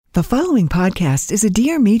The following podcast is a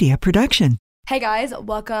Dear Media production. Hey guys,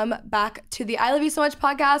 welcome back to the I Love You So Much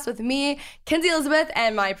podcast with me, Kenzie Elizabeth,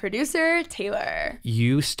 and my producer, Taylor.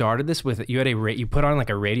 You started this with, you put on like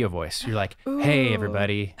a radio voice. You're like, hey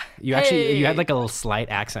everybody. You had like a little slight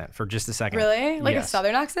accent for just a second. Really? Like yes. a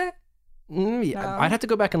southern accent? Yeah, No. I'd have to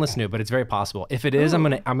go back and listen to it, but it's very possible. If it is, I'm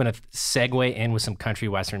gonna segue in with some country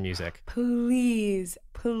western music. Please.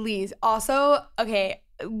 Also, okay,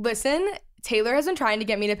 listen, Taylor has been trying to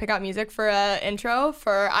get me to pick out music for an intro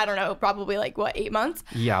for, I don't know, probably 8 months?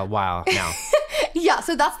 Yeah, wow, now. Yeah,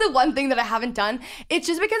 so that's the one thing that I haven't done. It's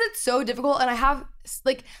just because it's so difficult, and I have,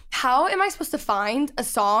 how am I supposed to find a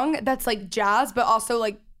song that's jazz, but also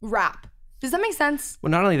rap? Does that make sense? Well,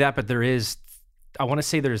 not only that, but I want to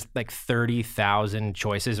say there's 30,000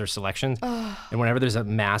 choices or selections. And whenever there's a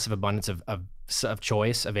massive abundance of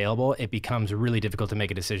choice available, it becomes really difficult to make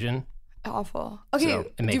a decision. Awful. Okay,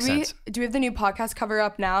 So it makes sense. Do we have the new podcast cover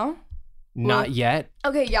up now? Not yet.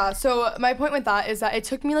 Okay, yeah. So my point with that is that it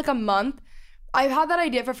took me a month. I've had that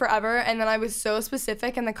idea for forever, and then I was so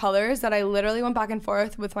specific in the colors that I literally went back and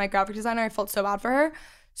forth with my graphic designer. I felt so bad for her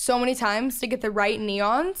so many times to get the right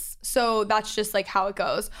neons. So that's just how it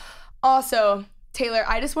goes. Also, Taylor,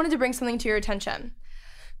 I just wanted to bring something to your attention.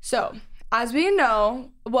 So, as we know,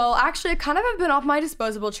 well, actually, I kind of have been off my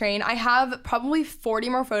disposable train. I have probably 40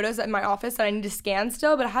 more photos in my office that I need to scan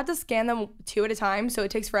still, but I had to scan them 2 at a time, so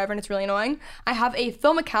it takes forever and it's really annoying. I have a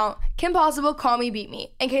film account, Kim Possible, Call Me, Beat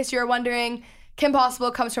Me. In case you're wondering, Kim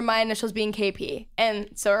Possible comes from my initials being KP, and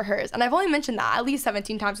so are hers. And I've only mentioned that at least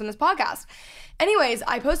 17 times on this podcast. Anyways,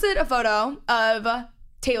 I posted a photo of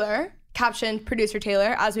Taylor, captioned Producer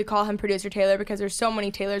Taylor, as we call him Producer Taylor because there's so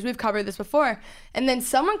many Taylors. We've covered this before. And then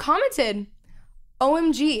someone commented,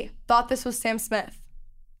 OMG, thought this was Sam Smith.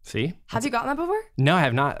 See? Have you gotten that before? No, I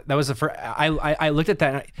have not. That was the first. I looked at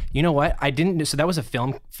that. And you know what? I didn't. So that was a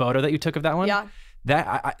film photo that you took of that one? Yeah.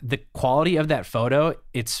 The quality of that photo,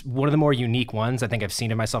 it's one of the more unique ones I think I've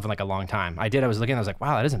seen in myself in a long time. I was looking, I was like,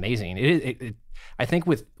 wow, that is amazing. I think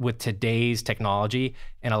with today's technology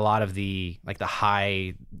and a lot of the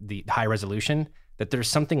high resolution, that there's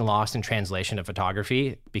something lost in translation of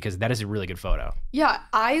photography, because that is a really good photo. Yeah,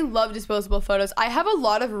 I love disposable photos. I have a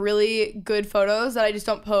lot of really good photos that I just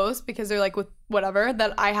don't post because they're with whatever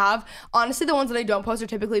that I have. Honestly, the ones that I don't post are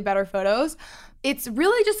typically better photos. It's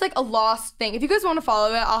really just a lost thing. If you guys want to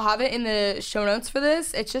follow it, I'll have it in the show notes for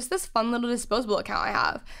this. It's just this fun little disposable account I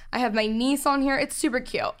have. I have my niece on here. It's super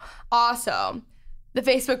cute. Also, the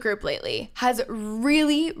Facebook group lately has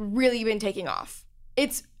really, really been taking off.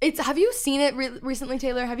 It's. Have you seen it recently,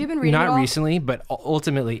 Taylor? Have you been reading it all? Not recently, but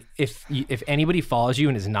ultimately, if anybody follows you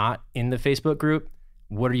and is not in the Facebook group,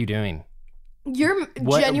 what are you doing? You're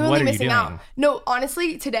genuinely missing out. No,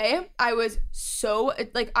 honestly, today I was so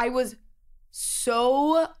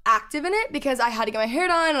active in it because I had to get my hair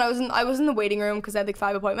done, and I was in the waiting room because I had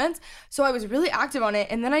 5 appointments. So I was really active on it,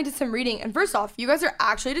 and then I did some reading. And first off, you guys are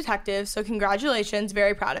actually detectives, so congratulations,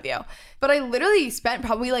 very proud of you. But I literally spent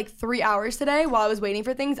probably 3 hours today while I was waiting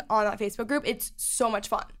for things on that Facebook group. It's so much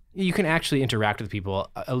fun. You can actually interact with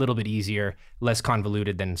people a little bit easier, less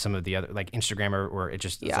convoluted than some of the other, Instagram, or it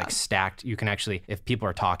just is stacked. You can actually, if people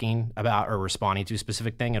are talking about or responding to a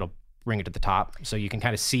specific thing, it'll bring it to the top, so you can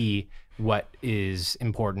kind of see what is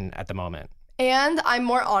important at the moment. And I'm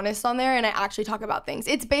more honest on there, and I actually talk about things.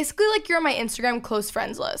 It's basically you're on my Instagram close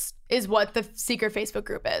friends list is what the secret Facebook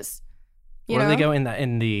group is. You know? Or they go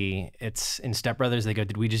it's in Step Brothers, they go,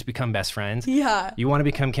 did we just become best friends? Yeah. You want to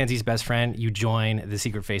become Kenzie's best friend, you join the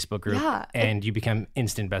secret Facebook group, yeah, and you become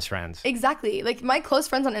instant best friends. Exactly. My close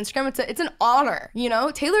friends on Instagram, it's an honor,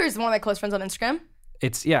 Taylor is one of my close friends on Instagram.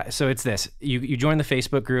 So it's this. You join the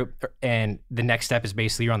Facebook group, and the next step is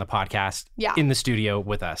basically you're on the podcast in the studio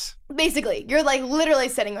with us. Basically, you're literally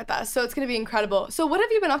sitting with us. So it's going to be incredible. So what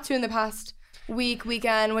have you been up to in the past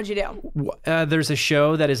weekend? What'd you do? There's a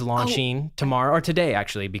show that is launching tomorrow, or today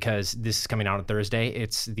actually, because this is coming out on Thursday.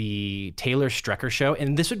 It's the Taylor Strecker show,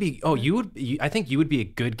 and this would be I think you would be a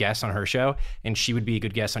good guest on her show, and she would be a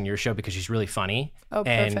good guest on your show because she's really funny. Oh,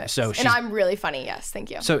 and perfect. And I'm really funny. Yes,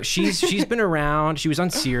 thank you. So she's been around. She was on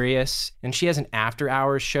Sirius, and she has an after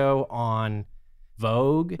hours show on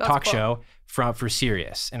Vogue talk show for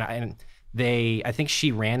Sirius, and I think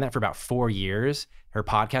she ran that for about 4 years. Her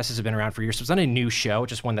podcast has been around for years. So it's not a new show,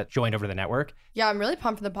 just one that joined over to the network. Yeah, I'm really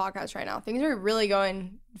pumped for the podcast right now. Things are really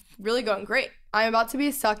going great. I'm about to be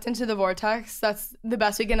sucked into the vortex. That's the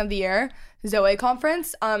best weekend of the year. Zoe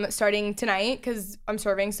conference, starting tonight because I'm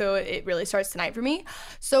serving, so it really starts tonight for me.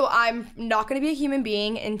 So I'm not going to be a human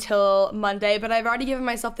being until Monday, but I've already given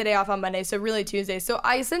myself the day off on Monday, so really Tuesday. So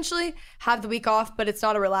I essentially have the week off, but it's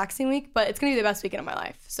not a relaxing week, but it's going to be the best weekend of my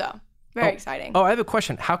life. So very exciting. Oh, I have a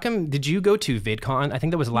question. How come, did you go to VidCon? I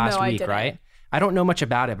think that was last week, right? I don't know much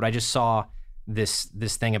about it, but I just saw this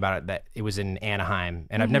thing about it that it was in Anaheim,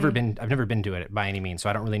 and I've never been to it by any means, so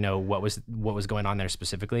I don't really know what was going on there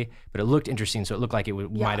specifically, but it looked interesting, so it looked like it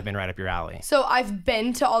might have been right up your alley. So I've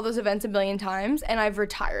been to all those events a billion times, and I've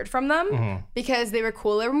retired from them because they were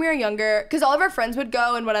cooler when we were younger, because all of our friends would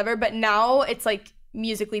go and whatever, but now it's like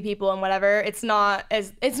Musically people and whatever. It's not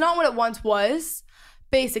what it once was.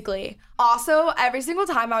 Basically. Also, every single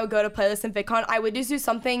time I would go to Playlist and VidCon, I would just do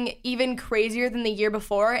something even crazier than the year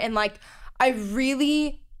before. And like, I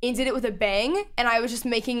really ended it with a bang, and I was just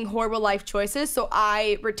making horrible life choices. So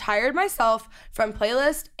I retired myself from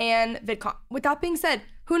Playlist and VidCon. With that being said,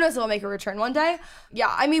 who knows if I'll make a return one day.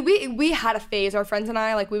 Yeah, I mean, we had a phase, our friends and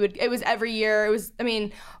I, like it was every year. I was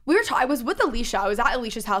with Alicia. I was at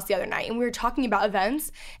Alicia's house the other night, and we were talking about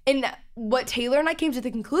events. And what Taylor and I came to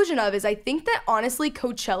the conclusion of is I think that honestly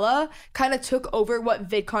Coachella kind of took over what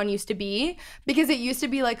VidCon used to be, because it used to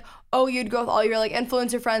be like, oh, you'd go with all your like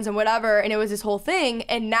influencer friends and whatever, and it was this whole thing.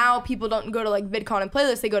 And now people don't go to like VidCon and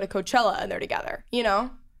Playlist, they go to Coachella and they're together, you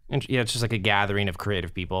know? And yeah, it's just like a gathering of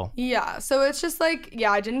creative people. Yeah, so it's just like,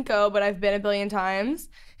 yeah, I didn't go, but I've been a billion times,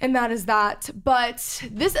 and that is that. But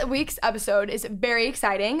this week's episode is very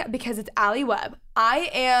exciting because it's Alli Webb. I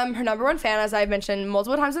am her number one fan, as I've mentioned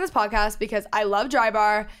multiple times in this podcast, because I love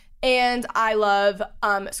DryBar and I love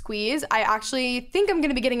Squeeze. I actually think I'm going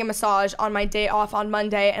to be getting a massage on my day off on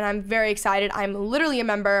Monday, and I'm very excited. I'm literally a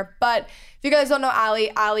member, but if you guys don't know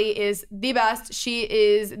Alli is the best. She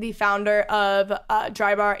is the founder of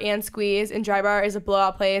DryBar and Squeeze, and DryBar is a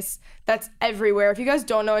blowout place that's everywhere. If you guys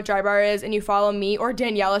don't know what DryBar is and you follow me or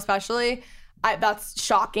Danielle especially, that's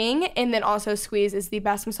shocking. And then also Squeeze is the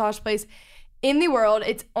best massage place in the world.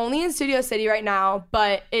 It's only in Studio City right now,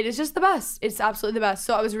 but it is just the best. It's absolutely the best.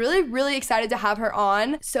 So I was really, really excited to have her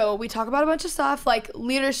on. So we talk about a bunch of stuff like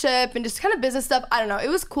leadership and just kind of business stuff. I don't know. It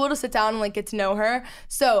was cool to sit down and like get to know her.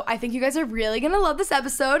 So I think you guys are really going to love this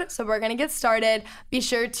episode. So we're going to get started. Be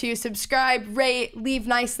sure to subscribe, rate, leave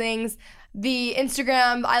nice things. The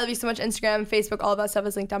Instagram, I Love You So Much Instagram, Facebook, all of that stuff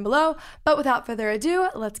is linked down below. But without further ado,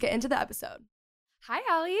 let's get into the episode. Hi,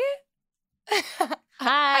 Alli.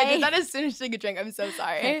 Hi. I did that as soon as she took a drink. I'm so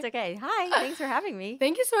sorry. It's okay. Hi. Thanks for having me.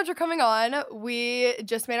 Thank you so much for coming on. We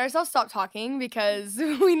just made ourselves stop talking because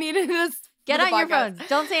we needed this. Get on your phones.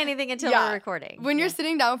 Don't say anything until we're recording. When you're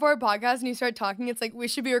sitting down before a podcast and you start talking, it's like, we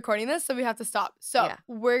should be recording this, so we have to stop. So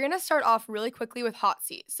we're going to start off really quickly with Hot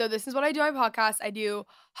Seat. So this is what I do on my podcast. I do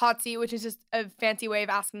Hot Seat, which is just a fancy way of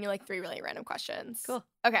asking you like 3 really random questions. Cool.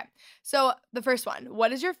 Okay. So the first one,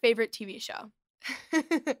 what is your favorite TV show?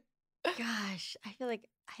 Gosh, I feel like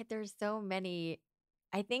there's so many.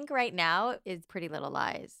 I think right now is Pretty Little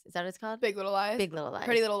Lies. Is that what it's called? Big Little Lies. Big Little Lies.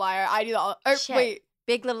 Pretty Little Liar. I do that. Wait.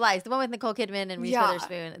 Big Little Lies. The one with Nicole Kidman and Reese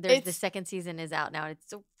Witherspoon. The second season is out now, and it's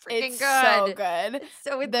so freaking good. So good. It's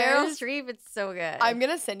so with Meryl Streep, it's so good. I'm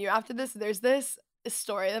going to send you after this. There's this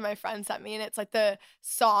story that my friend sent me, and it's like the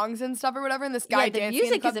songs and stuff or whatever, and this guy dancing.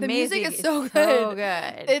 Music is amazing. The music is so good. So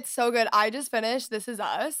good. It's so good. I just finished This Is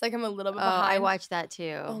Us. Like, I'm a little bit behind. I watched that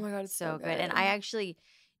too. Oh my God, it's so good. And I actually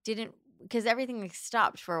didn't, because everything like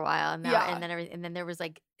stopped for a while, and and then there was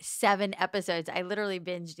like 7 episodes. I literally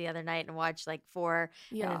binged the other night and watched like 4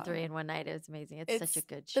 and then 3 in one night. It was amazing. It's such a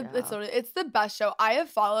good show. It's the best show. I have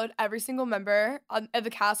followed every single member of the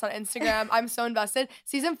cast on Instagram. I'm so invested.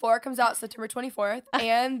 Season 4 comes out September 24th,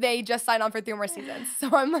 and they just signed on for 3 more seasons. So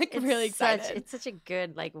I'm like really excited. It's such a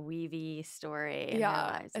good like weavy story.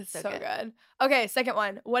 Yeah, it's so good. Okay, second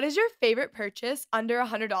one. What is your favorite purchase under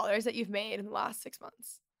 $100 that you've made in the last 6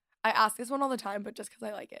 months? I ask this one all the time, but just because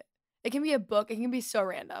I like it. It can be a book. It can be so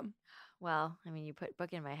random. Well, I mean, you put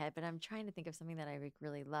book in my head, but I'm trying to think of something that I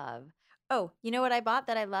really love. Oh, you know what I bought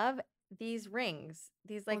that I love? These rings.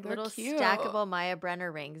 These like little cute. Stackable Maya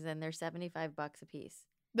Brenner rings, and they're $75 a piece.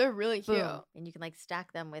 They're really cute. Boom. And you can like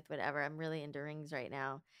stack them with whatever. I'm really into rings right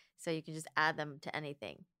now. So you can just add them to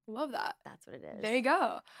anything. Love that. That's what it is. There you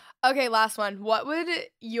go. Okay, last one. What would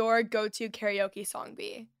your go-to karaoke song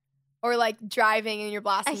be? Or like driving and you're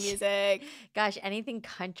blasting music. Gosh, anything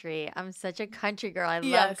country. I'm such a country girl. I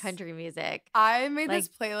love country music. I made this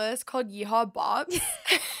playlist called Yeehaw Bops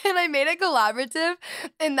and I made it collaborative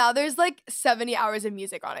and now there's like 70 hours of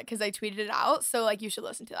music on it because I tweeted it out. So like you should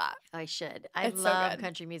listen to that. I should. I love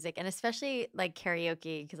country music and especially like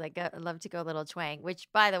karaoke because I love to go a little twang, which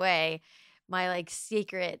by the way, my like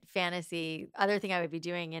secret fantasy other thing I would be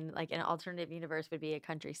doing in like an alternative universe would be a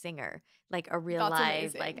country singer, like a real live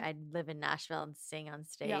amazing. Like I'd live in Nashville and sing on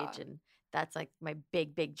stage and that's like my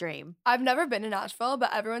big dream. I've never been to Nashville,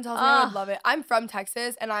 but everyone tells me I would love it. I'm from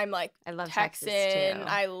Texas and I'm like I love Texan. Texas too.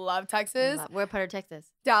 I love Texas. What part of Texas?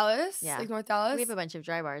 Dallas. Yeah. Like North Dallas. We have a bunch of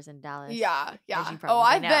dry bars in Dallas. Yeah. Oh,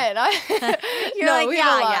 I've been. You're no, like,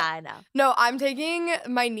 yeah, I know. No, I'm taking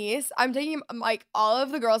my niece. I'm taking like all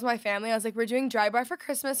of the girls in my family. I was like, we're doing DryBar for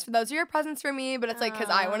Christmas. Those are your presents for me, but it's like because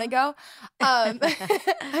I want to go. I'm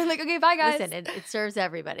like, okay, bye guys. Listen, it serves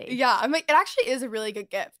everybody. Yeah, I'm like, it actually is a really good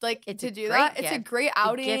gift. Like to do that, gift. It's a great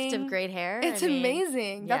outing. The gift of great hair. It's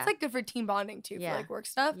amazing. That's like good for team bonding too, for like work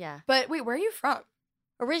stuff. Yeah. But wait, where are you from?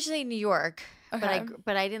 Originally New York, okay.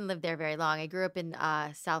 but I didn't live there very long. I grew up in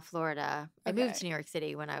South Florida. I moved to New York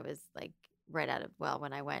City when I was like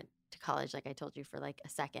when I went to college, like I told you, for like a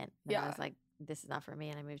second. And I was like, this is not for me.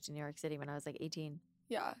 And I moved to New York City when I was like 18.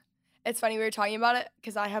 Yeah. It's funny, we were talking about it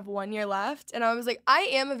because I have 1 year left. And I was like, I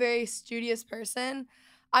am a very studious person.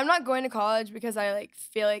 I'm not going to college because I like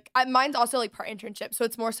feel like mine's also like part internship. So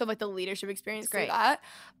it's more so like the leadership experience through that.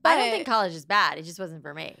 But I don't think college is bad. It just wasn't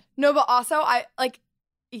for me. No, but also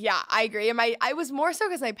yeah, I agree. And I was more so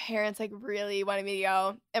because my parents like really wanted me to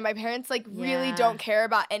go. And my parents like really don't care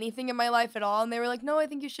about anything in my life at all. And they were like, no, I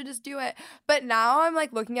think you should just do it. But now I'm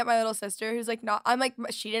like looking at my little sister who's like I'm like,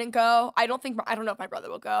 she didn't go. I don't know if my brother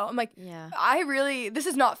will go. I'm like, this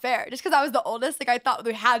is not fair. Just because I was the oldest, like I thought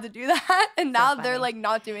we had to do that. And now they're like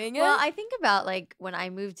not doing it. Well, I think about like when I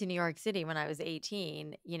moved to New York City when I was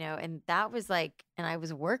 18, and that was like, and I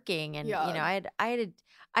was working and,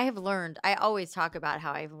 I have learned, I always talk about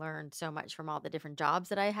how I've learned so much from all the different jobs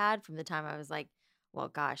that I had from the time I was like, well,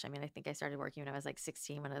 gosh, I mean, I think I started working when I was like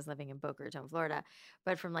 16 when I was living in Boca Raton, Florida.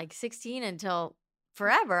 But from like 16 until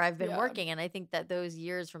forever, I've been working. And I think that those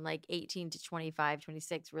years from like 18 to 25,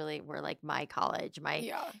 26 really were like my college,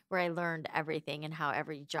 where I learned everything and how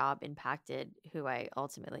every job impacted who I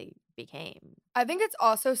ultimately became. I think it's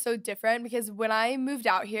also so different because when I moved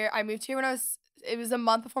out here, I moved here when it was a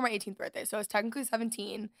month before my 18th birthday. So I was technically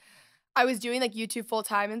 17. I was doing like YouTube full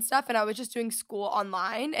time and stuff. And I was just doing school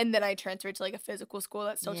online. And then I transferred to like a physical school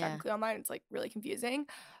that's still technically online. It's like really confusing.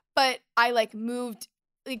 But I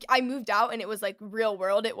moved out and it was like real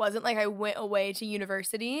world. It wasn't like I went away to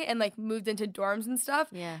university and like moved into dorms and stuff.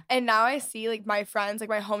 Yeah. And now I see like my friends, like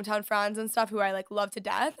my hometown friends and stuff who I like love to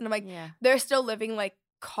death. And I'm like, they're still living like,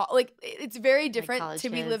 it's very different like to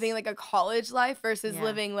be living like a college life versus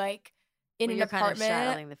living like in an apartment. Kind of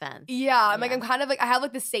straddling the fence. Yeah. I'm like, I'm kind of like, I have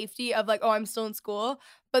like the safety of like, oh, I'm still in school.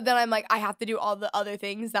 But then I'm like, I have to do all the other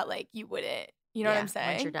things that like you wouldn't, you know what I'm saying?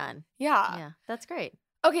 Once you're done. Yeah. Yeah. That's great.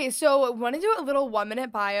 Okay, so I want to do a little 1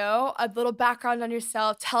 minute bio, a little background on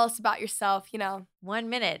yourself. Tell us about yourself, 1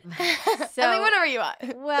 minute. So, I mean, whatever you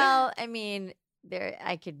want. Well, I mean,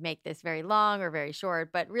 I could make this very long or very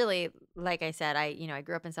short, but really, like I said, I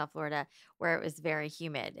grew up in South Florida where it was very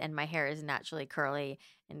humid and my hair is naturally curly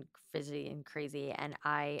and frizzy and crazy. And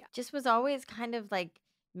I just was always kind of like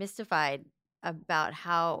mystified about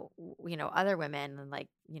how, other women and like,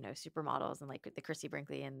 supermodels and like the Christy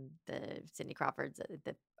Brinkley and the Cindy Crawfords,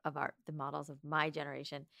 the models of my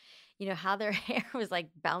generation, how their hair was like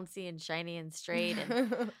bouncy and shiny and straight.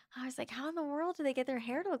 And I was like, how in the world do they get their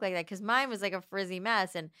hair to look like that? Because mine was like a frizzy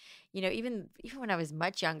mess. And, even when I was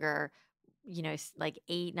much younger, like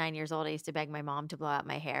 8, 9 years old, I used to beg my mom to blow out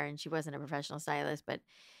my hair and she wasn't a professional stylist, but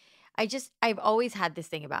I've always had this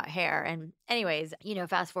thing about hair. And anyways,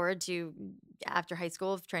 fast forward to after high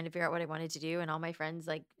school, trying to figure out what I wanted to do. And all my friends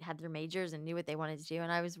like had their majors and knew what they wanted to do.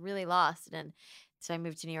 And I was really lost. And so I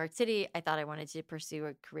moved to New York City. I thought I wanted to pursue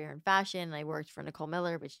a career in fashion. And I worked for Nicole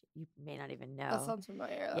Miller, which you may not even know. That sounds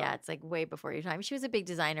familiar, though. Yeah, it's like way before your time. She was a big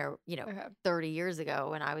designer, 30 years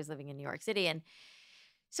ago when I was living in New York City. And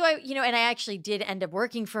so and I actually did end up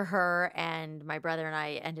working for her, and my brother and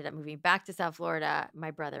I ended up moving back to South Florida.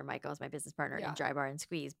 My brother, Michael, is my business partner in DryBar and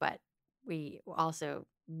Squeeze, but we also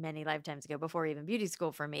many lifetimes ago, before even beauty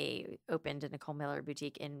school for me, opened a Nicole Miller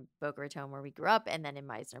boutique in Boca Raton where we grew up, and then in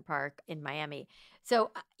Meisner Park in Miami.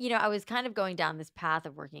 So, I was kind of going down this path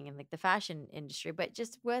of working in like the fashion industry, but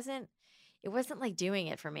just it wasn't like doing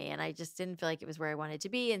it for me. And I just didn't feel like it was where I wanted to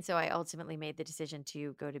be. And so I ultimately made the decision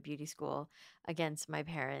to go to beauty school against my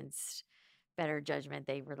parents' better judgment,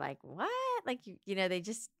 they were like, what? Like, they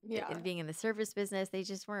just, being in the service business, they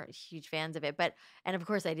just weren't huge fans of it. And of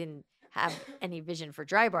course I didn't have any vision for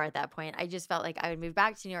DryBar at that point. I just felt like I would move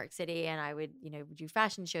back to New York City and I would, do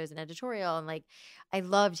fashion shows and editorial. And like, I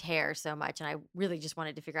loved hair so much. And I really just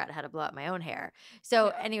wanted to figure out how to blow up my own hair. So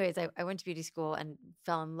anyways, I went to beauty school and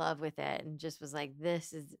fell in love with it and just was like,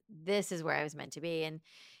 this is where I was meant to be. And,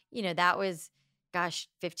 that was,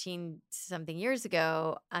 15 something years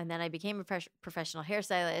ago. And then I became a professional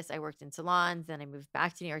hairstylist. I worked in salons. Then I moved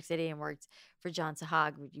back to New York City and worked for John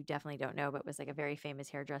Sahag, who you definitely don't know, but was like a very famous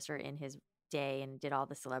hairdresser in his day and did all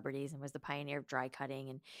the celebrities and was the pioneer of dry cutting.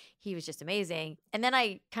 And he was just amazing. And then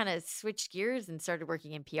I kind of switched gears and started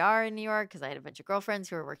working in PR in New York because I had a bunch of girlfriends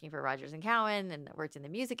who were working for Rogers and Cowan and worked in the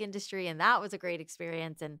music industry. And that was a great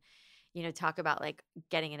experience. And talk about like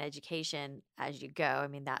getting an education as you go. I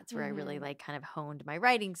mean, that's where I really like kind of honed my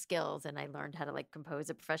writing skills and I learned how to like compose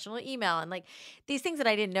a professional email and like these things that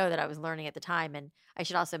I didn't know that I was learning at the time. And I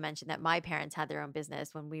should also mention that my parents had their own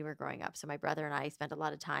business when we were growing up. So my brother and I spent a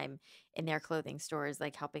lot of time in their clothing stores,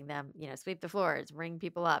 like helping them, sweep the floors, ring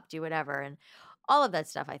people up, do whatever. And all of that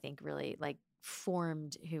stuff, I think really like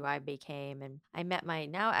formed who I became. And I met my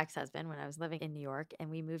now ex-husband when I was living in New York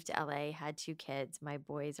and we moved to LA, had 2 kids. My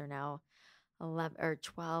boys are now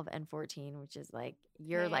 12 and 14, which is like,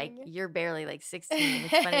 you're barely like 16.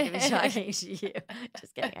 It's funny to be talking to you.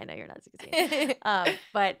 Just kidding. I know you're not 16.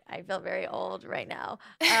 But I feel very old right now.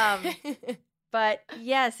 But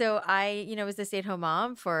yeah, so I, was a stay-at-home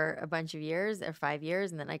mom for a bunch of years or 5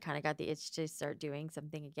 years. And then I kind of got the itch to start doing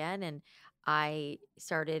something again. And I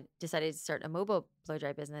decided to start a mobile blow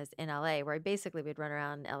dry business in LA where I basically would run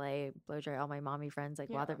around LA, blow dry all my mommy friends, like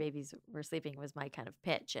while their babies were sleeping was my kind of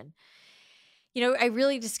pitch. And, I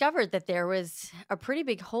really discovered that there was a pretty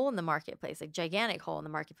big hole in the marketplace, like gigantic hole in the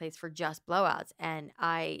marketplace for just blowouts. And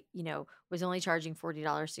I, was only charging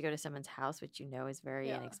 $40 to go to someone's house, which, is very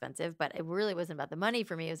inexpensive, but it really wasn't about the money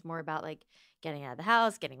for me. It was more about like getting out of the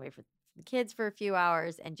house, getting away from the kids for a few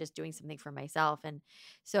hours and just doing something for myself. And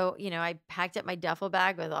so, I packed up my duffel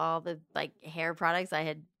bag with all the like hair products I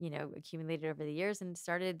had, accumulated over the years and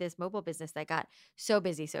started this mobile business that got so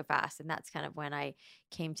busy so fast. And that's kind of when I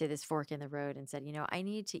came to this fork in the road and said, I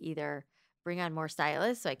need to either bring on more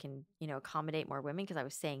stylists so I can, accommodate more women because I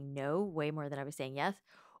was saying no way more than I was saying yes.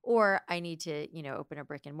 Or I need to, open a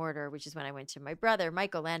brick and mortar, which is when I went to my brother,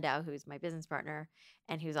 Michael Landau, who's my business partner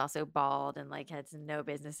and who's also bald and like has no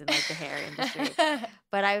business in like the hair industry.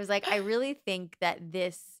 But I was like, I really think that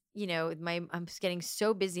this, I'm just getting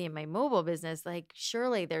so busy in my mobile business, like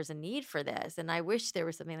surely there's a need for this. And I wish there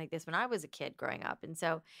was something like this when I was a kid growing up. And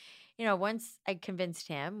so, once I convinced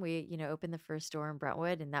him, we, opened the first store in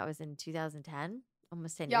Brentwood and that was in 2010.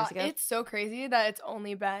 Almost 10 years ago. Yeah, it's so crazy that it's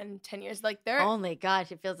only been 10 years. Like gosh,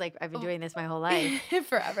 it feels like I've been doing this my whole life.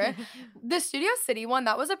 Forever. The Studio City one,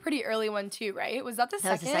 that was a pretty early one too, right? Was that the second?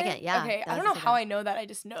 That was the second, yeah. Okay, I don't know how I know that. I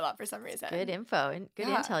just know that for some reason. Good info and good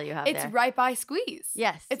intel you have there. It's right by Squeeze.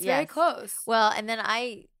 Yes. It's very close. Well, and then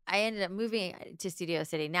I ended up moving to Studio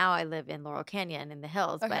City. Now I live in Laurel Canyon in the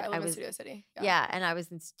hills. Okay, but I live was in Studio City. Yeah, and I was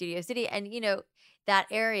in Studio City. And, that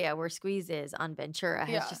area where Squeeze is on Ventura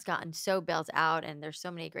has just gotten so built out and there's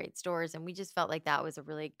so many great stores. And we just felt like that was a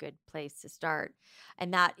really good place to start.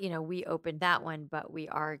 And that, we opened that one, but we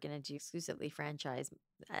are going to do exclusively franchise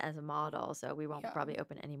as a model. So we won't probably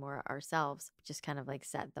open any more ourselves. Just kind of like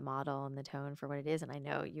set the model and the tone for what it is. And I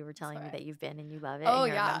know you were telling me that you've been and you love it. Oh,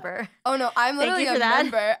 and you're a member. Oh, no, I'm literally a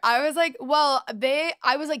member. I was like,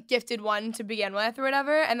 I was like gifted one to begin with or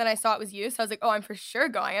whatever. And then I saw it was you. So I was like, oh, I'm for sure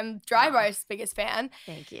going. I'm DryBar's biggest fan.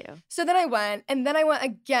 Thank you. So then I went and then I went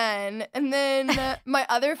again. And then my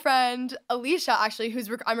other friend, Alicia, actually,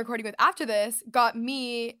 I'm recording with after this, got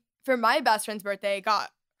me for my best friend's birthday, got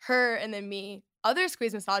her and then me other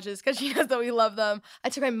Squeeze massages because she knows that we love them. I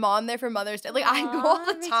took my mom there for Mother's Day. Like I go all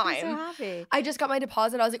the time. Makes me so happy. I just got my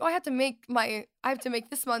deposit. I was like, oh, I have to make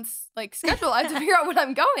this month's like schedule. I have to figure out when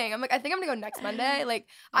I'm going. I'm like, I think I'm gonna go next Monday. Like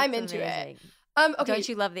I'm into it. Okay. Don't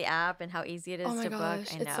you love the app and how easy it is to book? I know,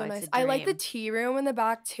 it's so nice. a dream. I like the tea room in the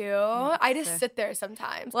back too. I just sit there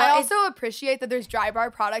sometimes. Well, I also appreciate that there's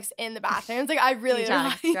DryBar products in the bathrooms. Like I really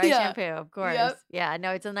dry shampoo, of course. Yep. Yeah,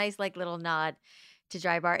 no, it's a nice like little nod to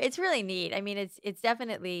DryBar. It's really neat. I mean, it's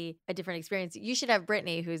definitely a different experience. You should have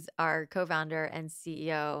Brittany, who's our co-founder and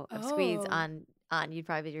CEO of Squeeze, on. You'd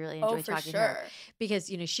probably really enjoy talking to her because,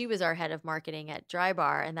 she was our head of marketing at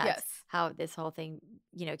DryBar and that's how this whole thing,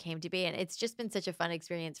 came to be. And it's just been such a fun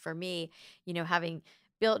experience for me, having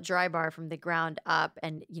built DryBar from the ground up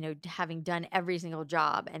and, having done every single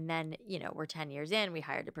job. And then, we're 10 years in, we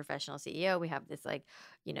hired a professional CEO. We have this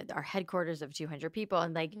our headquarters of 200 people.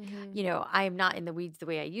 And I am not in the weeds the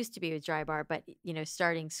way I used to be with DryBar, but,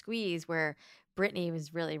 starting Squeeze where Brittany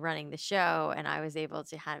was really running the show and I was able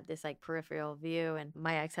to have this peripheral view, and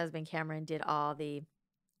my ex-husband Cameron did all the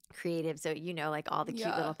creative, so all the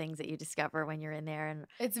cute little things that you discover when you're in there, and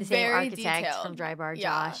it's the very same architect detailed. from DryBar,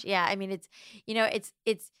 Josh. Yeah, I mean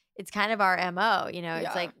it's kind of our MO.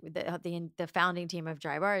 It's like the founding team of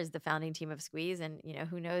DryBar is the founding team of Squeeze, and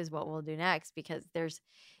who knows what we'll do next, because there's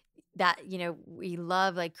that we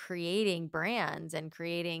love creating brands and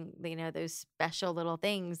creating those special little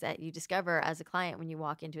things that you discover as a client when you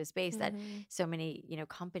walk into a space that so many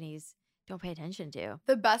companies don't pay attention to.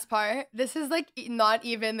 The best part, this is not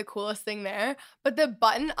even the coolest thing there, but the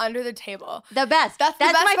button under the table. The best. That's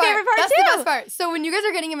my favorite part That's too. the best part. So when you guys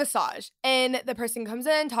are getting a massage and the person comes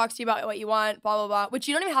in, talks to you about what you want, blah, blah, blah, which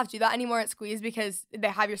you don't even have to do that anymore at Squeeze because they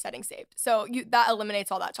have your settings saved. So that eliminates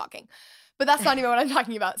all that talking. But that's not even what I'm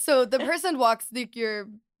talking about. So the person walks, your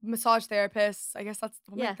massage therapist, I guess that's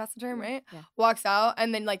the term, right? Yeah. Walks out,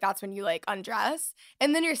 and then that's when you undress,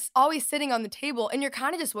 and then you're always sitting on the table, and you're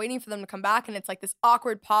kind of just waiting for them to come back, and it's this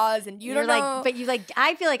awkward pause, and you're don't know. But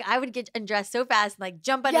I feel like I would get undressed so fast and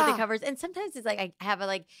jump under the covers, and sometimes it's I have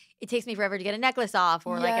it takes me forever to get a necklace off,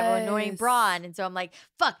 or I have an annoying bra on, and so I'm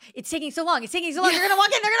fuck, it's taking so long. They're gonna walk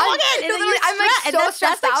in. And then I'm so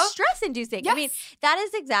stressed out. Stress inducing. Yes. I mean, that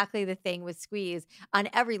is exactly the thing with Squeeze on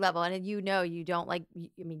every level, and you don't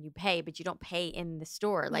you pay, but you don't pay in the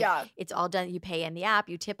store. It's all done. You pay in the app,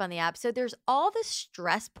 you tip on the app. So there's all the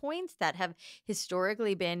stress points that have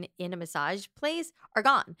historically been in a massage place are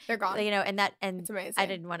gone. They're gone. And it's amazing. I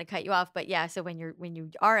didn't want to cut you off, but yeah. So when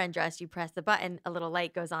you are undressed, you press the button, a little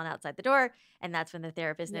light goes on outside the door, and that's when the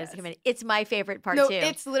therapist knows to come in. It's my favorite part too.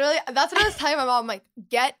 It's literally, that's what I was telling my mom. I'm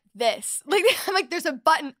get this. I'm there's a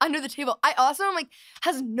button under the table. I also am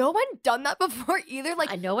has no one done that before either?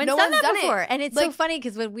 No one's done that before. And it's so funny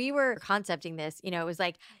because when we were concepting this, it was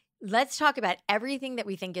let's talk about everything that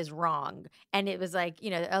we think is wrong. And it was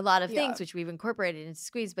a lot of things which we've incorporated into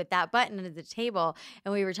Squeeze, but that button under the table.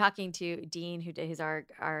 And we were talking to Dean, who's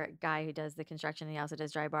our guy who does the construction, and he also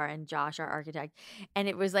does DryBar, and Josh, our architect. And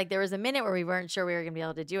it was there was a minute where we weren't sure we were going to be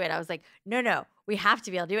able to do it. I was no, we have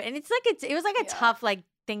to be able to do it. And it was a tough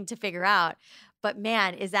thing to figure out. But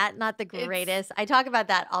man, is that not the greatest? I talk about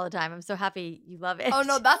that all the time. I'm so happy you love it. Oh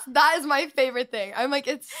no, that is my favorite thing. I'm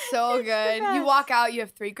it's so it's good. You walk out, you have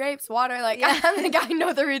 3 grapes, water. I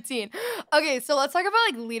know the routine. Okay, so let's talk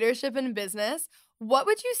about leadership in business. What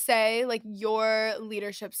would you say your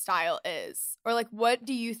leadership style is, or what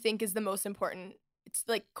do you think is the most important? It's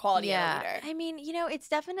quality of a leader. I mean, it's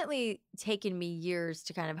definitely taken me years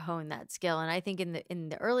to kind of hone that skill. And I think in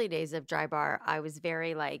the early days of DryBar, I was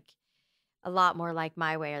very a lot more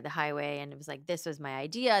my way or the highway. And it was this was my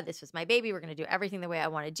idea. This was my baby. We're going to do everything the way I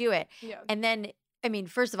want to do it. Yeah. And then, I mean,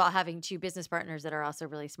 first of all, having 2 business partners that are also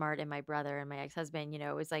really smart, and my brother and my ex-husband,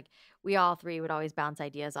 it was we all 3 would always bounce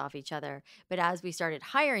ideas off each other. But as we started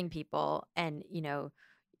hiring people, and,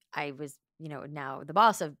 I was, now the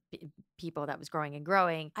boss of people that was growing and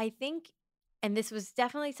growing, I think, and this was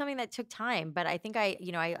definitely something that took time, but I think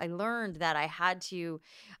I learned that I had to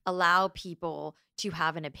allow people to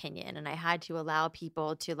have an opinion, and I had to allow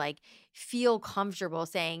people to feel comfortable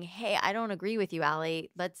saying, hey, I don't agree with you,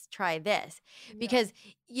 Alli. Let's try this. Yeah. Because,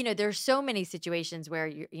 there's so many situations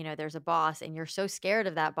where, there's a boss and you're so scared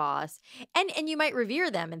of that boss, and you might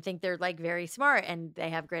revere them and think they're very smart and they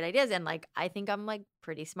have great ideas. And I think I'm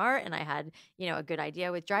pretty smart, and I had, a good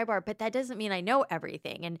idea with DryBar, but that doesn't mean I know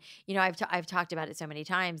everything. And, I've talked about it so many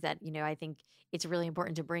times that, I think it's really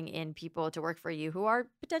important to bring in people to work for you who are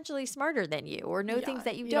potentially smarter than you, or know things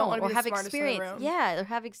that you don't, or have experience. Yeah, or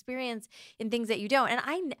have experience in things that you don't.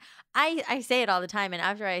 And I say it all the time, and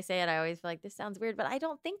after I say it, I always feel this sounds weird, but I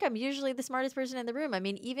don't think I'm usually the smartest person in the room. I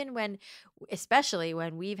mean, even especially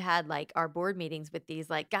when we've had our board meetings with these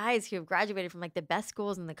guys who have graduated from the best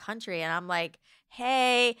schools in the country, and I'm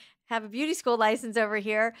hey, have a beauty school license over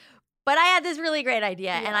here. But I had this really great idea,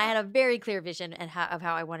 and I had a very clear vision of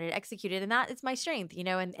how I wanted to execute it. And that is my strength,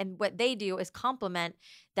 and what they do is complement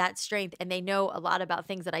that strength, and they know a lot about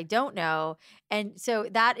things that I don't know. And so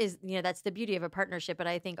that is, that's the beauty of a partnership. But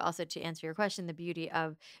I think also, to answer your question, the beauty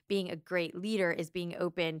of being a great leader is being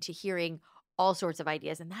open to hearing all sorts of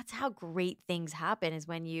ideas. And that's how great things happen, is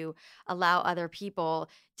when you allow other people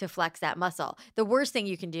to flex that muscle. The worst thing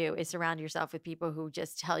you can do is surround yourself with people who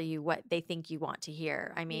just tell you what they think you want to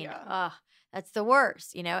hear. I mean, that's the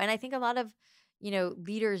worst, And I think a lot of,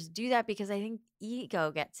 leaders do that because I think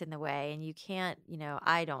ego gets in the way and you can't,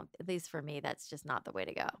 I don't, at least for me, that's just not the way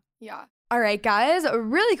to go. Yeah. All right, guys,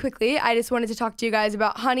 really quickly, I just wanted to talk to you guys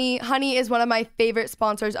about Honey. Honey is one of my favorite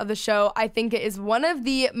sponsors of the show. I think it is one of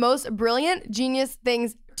the most brilliant, genius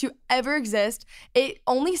things to ever exist. It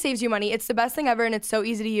only saves you money. It's the best thing ever, and it's so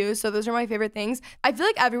easy to use. So those are my favorite things. I feel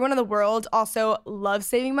like everyone in the world also loves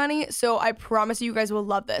saving money. So I promise you guys will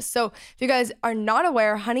love this. So if you guys are not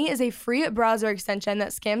aware, Honey is a free browser extension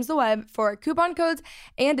that scans the web for coupon codes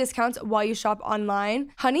and discounts while you shop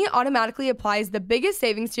online. Honey automatically applies the biggest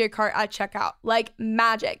savings to your cart at checkout, like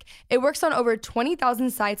magic. It works on over 20,000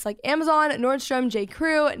 sites like Amazon, Nordstrom,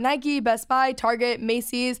 J.Crew, Nike, Best Buy, Target,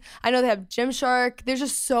 Macy's. I know they have Gymshark. There's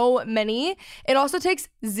just so many. It also takes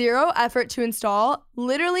zero effort to install,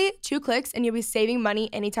 literally 2 clicks, and you'll be saving money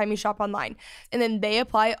anytime you shop online. And then they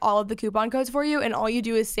apply all of the coupon codes for you, and all you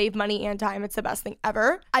do is save money and time. It's the best thing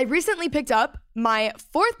ever. I recently picked up my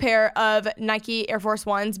 4th pair of Nike Air Force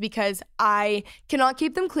Ones because I cannot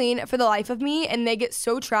keep them clean for the life of me, and they get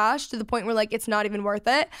so trashed to the point where it's not even worth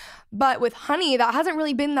it. But with Honey, that hasn't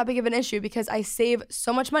really been that big of an issue because I save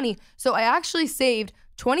so much money. So I actually saved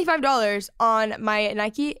 $25 on my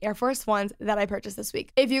Nike Air Force Ones that I purchased this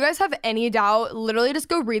week. If you guys have any doubt, literally just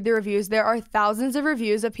go read the reviews. There are thousands of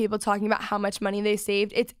reviews of people talking about how much money they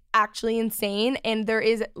saved. It's actually insane, and there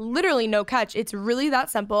is literally no catch. It's really that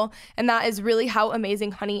simple, and that is really how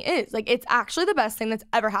amazing Honey is. It's actually the best thing that's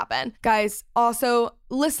ever happened. Guys, also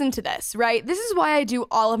listen to this, right? This is why I do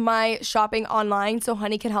all of my shopping online, so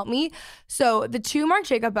Honey can help me. So the 2 Marc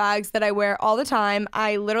Jacob bags that I wear all the time,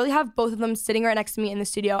 I literally have both of them sitting right next to me in the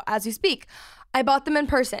studio as we speak. I bought them in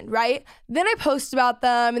person, right? Then I post about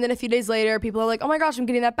them, and then a few days later, people are like, oh my gosh, I'm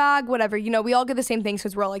getting that bag, whatever. We all get the same things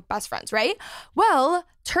because we're all best friends, right? Well,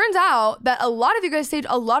 turns out that a lot of you guys saved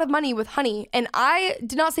a lot of money with Honey, and I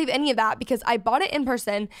did not save any of that because I bought it in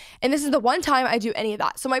person, and this is the one time I do any of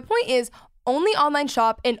that. So my point is, only online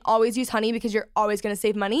shop and always use Honey because you're always going to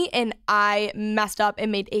save money, and I messed up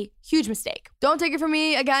and made a huge mistake. Don't take it from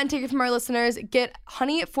me. Again, take it from our listeners. Get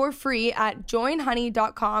Honey for free at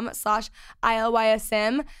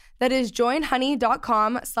joinhoney.com/ILYSM. That is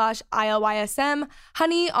joinhoney.com/ILYSM.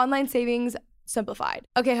 Honey, online savings simplified.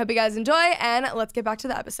 Okay, hope you guys enjoy, and let's get back to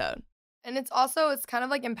the episode. And it's kind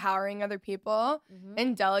of empowering other people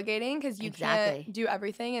and delegating because you can't do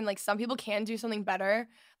everything. And some people can do something better.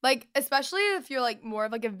 Especially if you're more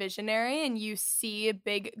of a visionary and you see a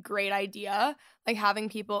big, great idea, having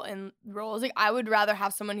people in roles. I would rather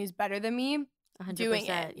have someone who's better than me 100%, doing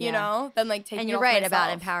it, you know, than taking it. And you're right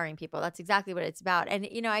about empowering people. That's exactly what it's about. And,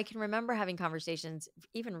 I can remember having conversations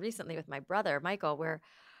even recently with my brother, Michael, where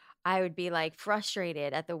I would be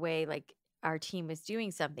frustrated at the way our team was doing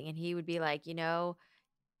something, and he would be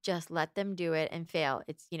just let them do it and fail.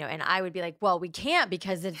 It's, and I would be well, we can't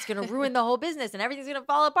because it's going to ruin the whole business and everything's going to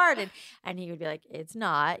fall apart. And he would be it's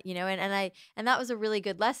not, and that was a really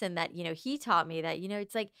good lesson that, he taught me that,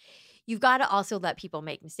 it's you've got to also let people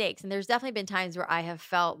make mistakes. And there's definitely been times where I have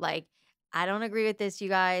felt I don't agree with this, you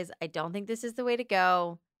guys. I don't think this is the way to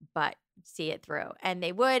go, but see it through. And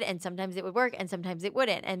they would, and sometimes it would work and sometimes it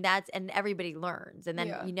wouldn't. And everybody learns, and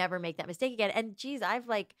then you never make that mistake again. And geez, I've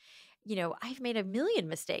I've made a million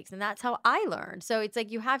mistakes, and that's how I learned. So it's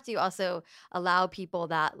you have to also allow people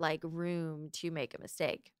that room to make a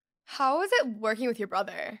mistake. How is it working with your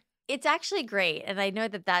brother? It's actually great. And I know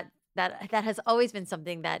that has always been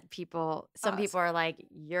something that some people are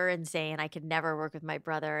you're insane. I could never work with my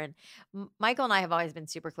brother. And Michael and I have always been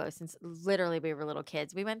super close since literally we were little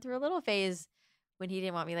kids. We went through a little phase when he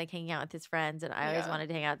didn't want me hanging out with his friends, and I always wanted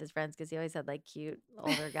to hang out with his friends because he always had cute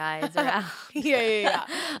older guys around. Yeah.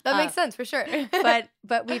 That makes sense for sure.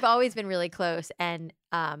 but we've always been really close, and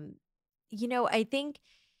I think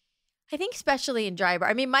especially in DryBar.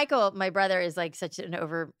 I mean, Michael, my brother, is such an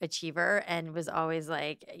overachiever and was always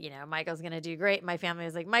Michael's gonna do great. My family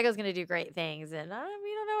was Michael's gonna do great things, and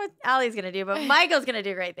we don't know what Alli's gonna do, but Michael's gonna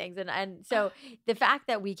do great things. And so the fact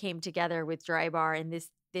that we came together with DryBar in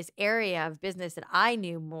this area of business that I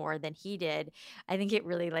knew more than he did, I think it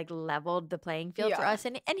really leveled the playing field for us.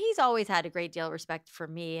 And he's always had a great deal of respect for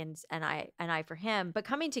me and I for him. But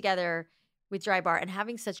coming together with DryBar and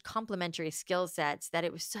having such complementary skill sets, that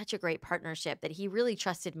it was such a great partnership that he really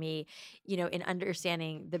trusted me, in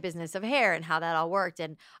understanding the business of hair and how that all worked.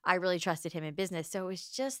 And I really trusted him in business. So it was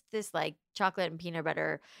just this chocolate and peanut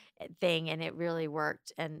butter thing, and it really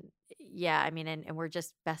worked. And yeah, I mean, and we're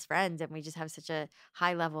just best friends, and we just have such a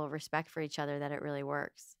high level of respect for each other that it really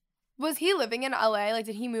works. Was he living in LA?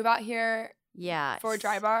 Did he move out here Yeah. For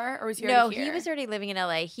DryBar, or was he No, already here? he was already living in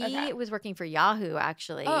LA. He was working for Yahoo,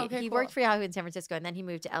 actually. Oh, okay, he cool. worked for Yahoo in San Francisco, and then he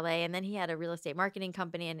moved to LA, and then he had a real estate marketing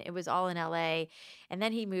company, and it was all in LA. And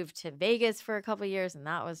then he moved to Vegas for a couple of years, and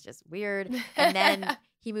that was just weird. And then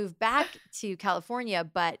he moved back to California,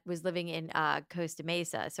 but was living in Costa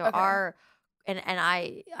Mesa. So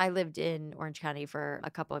I lived in Orange County for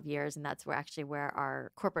a couple of years, and that's where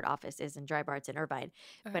our corporate office is in DryBar. It's in Irvine.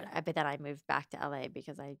 Okay. But then I moved back to LA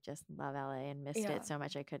because I just love LA and missed it so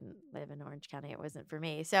much. I couldn't live in Orange County. It wasn't for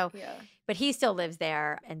me. So, but he still lives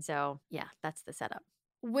there. And so, yeah, that's the setup.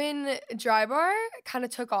 When DryBar kind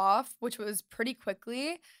of took off, which was pretty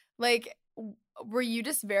quickly, like, were you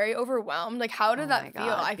just very overwhelmed? Like, how did that feel?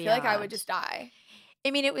 I feel like I would just die.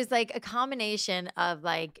 I mean, it was like a combination of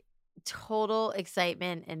like total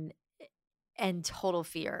excitement and total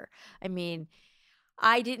fear. I mean,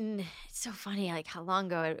 it's so funny, like how long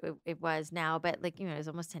ago it was now, but like, it was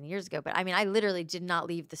almost 10 years ago. But I mean, I literally did not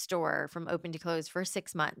leave the store from open to close for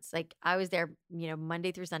 6 months. Like I was there,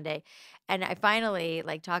 Monday through Sunday. And I finally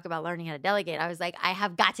talk about learning how to delegate. I was like, I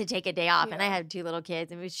have got to take a day off. And I had 2 little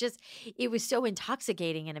kids. And it was so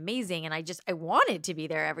intoxicating and amazing. And I wanted to be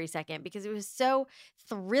there every second because it was so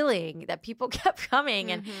thrilling that people kept coming.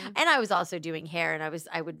 And I was also doing hair. And I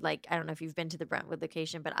would I don't know if you've been to the Brentwood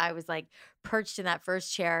location, but I was perched in that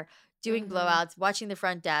first chair doing blowouts, watching the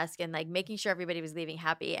front desk and making sure everybody was leaving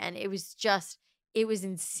happy. And it was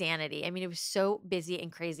insanity. I mean, it was so busy and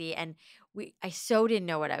crazy. And I so didn't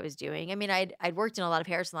know what I was doing. I mean, I'd worked in a lot of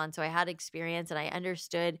hair salons, so I had experience and I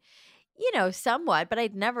understood, somewhat, but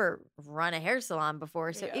I'd never run a hair salon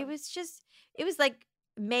before. So it was like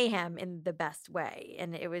mayhem in the best way.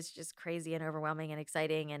 And it was just crazy and overwhelming and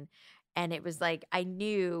exciting. And it was like, I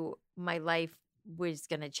knew my life was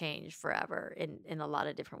going to change forever in a lot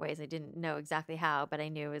of different ways. I didn't know exactly how, but I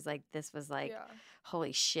knew it was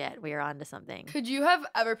holy shit, we are on to something. Could you have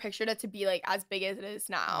ever pictured it to be as big as it is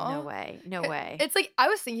now? No way. No way. It's I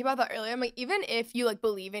was thinking about that earlier. I'm like, even if you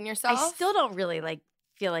believe in yourself. I still don't really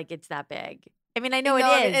feel like it's that big. I mean, I know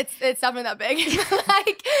it is. It's definitely that big.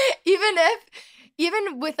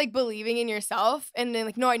 Even with believing in yourself and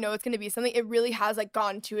then no, I know it's going to be something, it really has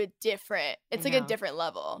gone to a different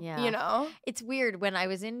level, It's weird. When I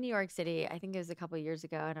was in New York City, I think it was a couple of years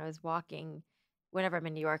ago, and I was walking. Whenever I'm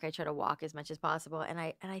in New York, I try to walk as much as possible. And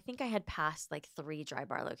I think I had passed 3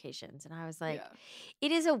 DryBar locations. And I was like,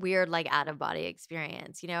 it is a weird out of body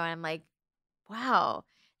experience, and I'm like, wow,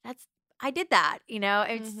 I did that,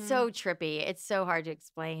 it's so trippy. It's so hard to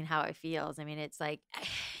explain how it feels. I mean, it's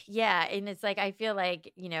yeah. And it's I feel I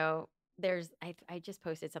just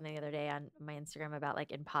posted something the other day on my Instagram about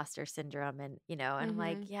imposter syndrome and, and I'm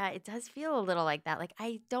like, yeah, it does feel a little like that.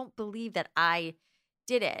 I don't believe that I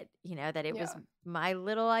did it, that it was my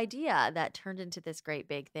little idea that turned into this great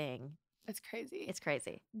big thing. It's crazy. It's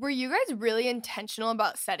crazy. Were you guys really intentional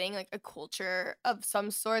about setting a culture of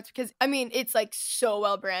some sorts? Because I mean, it's so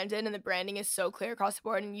well branded and the branding is so clear across the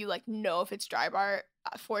board and you know if it's DryBar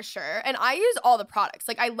for sure. And I use all the products.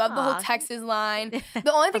 I love the whole Texas line.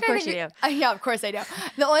 The only thing of course you do. Yeah, of course I do.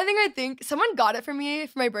 The only thing I think someone got it for me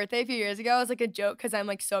for my birthday a few years ago. It was a joke because I'm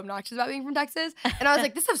so obnoxious about being from Texas. And I was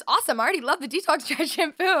like, this stuff's awesome. I already love the detox dry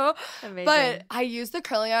shampoo. Amazing. But I use the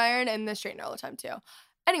curling iron and the straightener all the time too.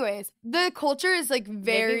 Anyways, the culture is very.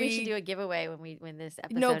 Maybe we should do a giveaway when this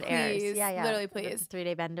episode airs. Please. Yeah. Literally, please.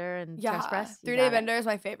 3-day bender and French press. 3-day bender is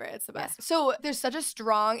my favorite. It's the best. Yeah. So there's such a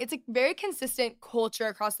strong, it's a very consistent culture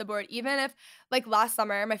across the board. Even if last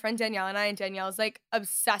summer, my friend Danielle and Danielle's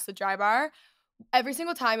obsessed with DryBar. Every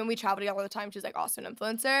single time, and we travel together all the time, she's also an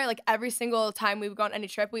influencer. Every single time we would go on any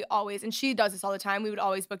trip, we always, and she does this all the time, we would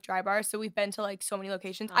always book DryBar. So we've been to so many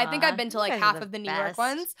locations. I think I've been to half of the New York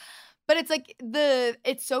ones. But it's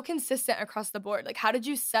it's so consistent across the board. How did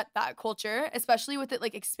you set that culture, especially with it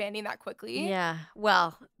expanding that quickly? Yeah.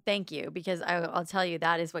 Well, thank you, because I'll tell you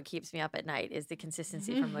that is what keeps me up at night is the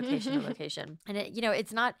consistency from location to location. And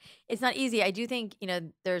it's not easy. I do think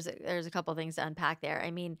there's a couple things to unpack there.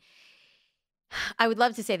 I mean, I would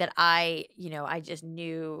love to say that I just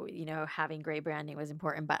knew, having great branding was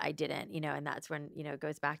important, but I didn't, and that's when, it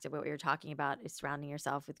goes back to what we were talking about is surrounding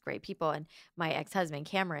yourself with great people. And my ex-husband,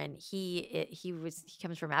 Cameron, he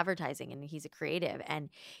comes from advertising and he's a creative, and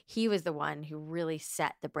he was the one who really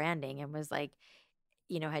set the branding and was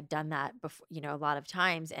had done that before, a lot of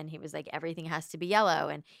times. And he was everything has to be yellow.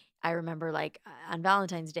 And I remember like on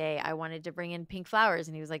Valentine's Day, I wanted to bring in pink flowers,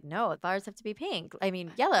 and he was like, no, flowers have to be pink. I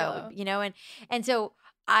mean, yellow, you know? And so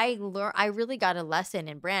I really got a lesson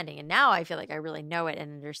in branding, and now I feel like I really know it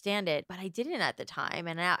and understand it, but I didn't at the time.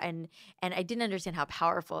 And I didn't understand how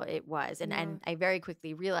powerful it was. And I very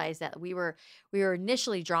quickly realized that we were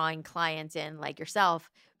initially drawing clients in, like yourself,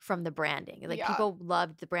 from the branding. Like people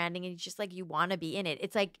loved the branding, and it's just like you want to be in it.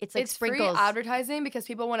 It's like sprinkles. Free advertising because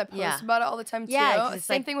people want to post about it all the time too. Yeah,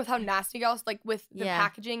 same thing with how nasty girls, like with the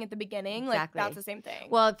packaging at the beginning. Exactly. Like that's the same thing.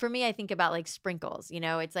 Well, for me, I think about like sprinkles. You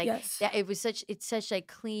know, it's like it's such like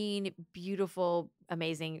clean, beautiful,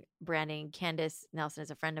 amazing branding. Candace Nelson is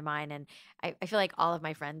a friend of mine, and I feel like all of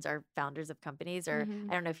my friends are founders of companies, or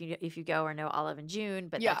I don't know if you go or know Olive and June,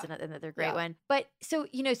 but that's another great one. But so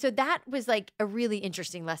that was like a really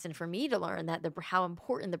interesting lesson for me to learn, that how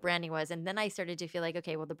important the branding was. And then I started to feel like,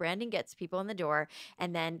 okay, well, the branding gets people in the door,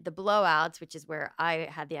 and then the blowouts, which is where I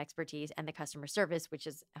had the expertise, and the customer service, which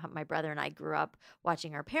is how my brother and I grew up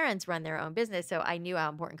watching our parents run their own business. So I knew how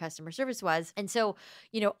important customer service was. And so,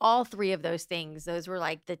 all three of those things, those were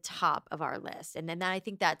like the top of our list. And then I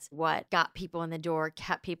think that's what got people in the door,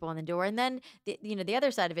 kept people in the door. And then, the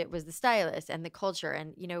other side of it was the stylist and the culture.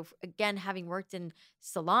 And, again, having worked in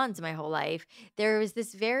salons my whole life, there was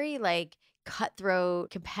this very like cutthroat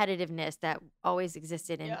competitiveness that always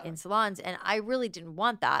existed in salons. And I really didn't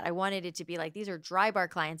want that. I wanted it to be like, these are DryBar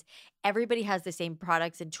clients. Everybody has the same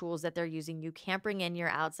products and tools that they're using. You can't bring in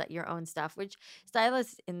your own stuff, which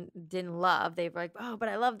stylists didn't love. They were like, oh, but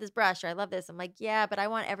I love this brush, or I love this. I'm like, yeah, but I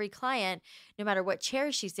want every client, no matter what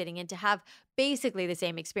chair she's sitting in, to have basically the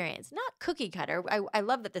same experience. Not cookie cutter. I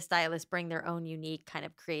love that the stylists bring their own unique kind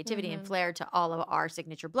of creativity and flair to all of our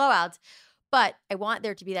signature blowouts. But I want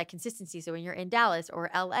there to be that consistency. So when you're in Dallas or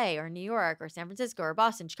LA or New York or San Francisco or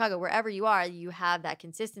Boston, Chicago, wherever you are, you have that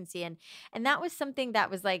consistency. And that was something that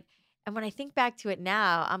was like, and when I think back to it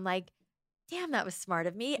now, I'm like, damn, that was smart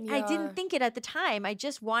of me. Yeah. I didn't think it at the time. I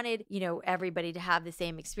just wanted, everybody to have the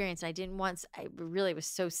same experience. And I really was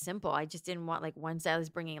so simple. I just didn't want like one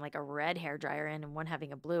stylist bringing like a red hair dryer in and one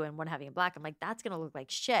having a blue and one having a black. I'm like, that's going to look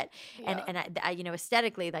like shit. Yeah. And I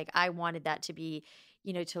aesthetically, like I wanted that to be,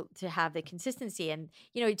 to have the consistency. And,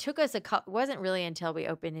 it took us it wasn't really until we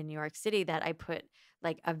opened in New York City that I put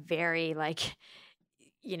like a very like,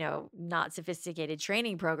 not sophisticated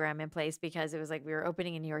training program in place, because it was like we were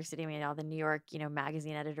opening in New York City. We had all the New York,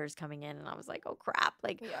 magazine editors coming in, and I was like, oh crap,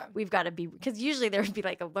 like we've got to be, because usually there would be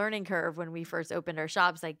like a learning curve when we first opened our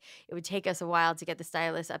shops. Like it would take us a while to get the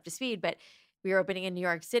stylists up to speed, but we were opening in New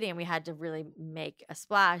York City and we had to really make a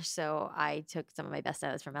splash. So I took some of my best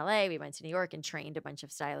stylists from LA. We went to New York and trained a bunch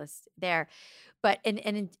of stylists there. But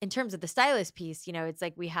in terms of the stylist piece, it's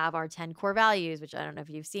like we have our 10 core values, which I don't know if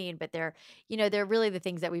you've seen, but they're really the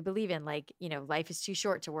things that we believe in. Like, life is too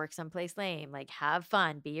short to work someplace lame, like have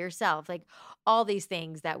fun, be yourself, like all these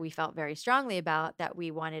things that we felt very strongly about, that we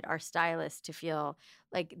wanted our stylists to feel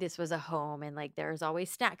like this was a home, and like there's always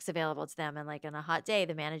snacks available to them. And like on a hot day,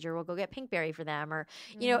 the manager will go get Pinkberry for them, or,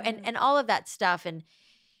 and all of that stuff. And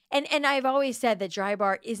I've always said that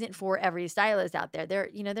DryBar isn't for every stylist out there. There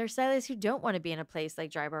are stylists who don't want to be in a place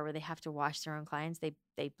like DryBar where they have to wash their own clients. They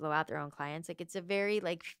blow out their own clients. Like it's a very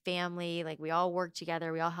like family, like we all work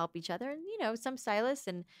together. We all help each other. And, some stylists,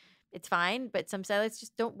 and it's fine, but some stylists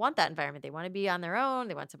just don't want that environment. They want to be on their own.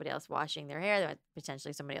 They want somebody else washing their hair. They want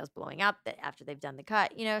potentially somebody else blowing up after they've done the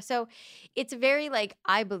cut, So it's very like,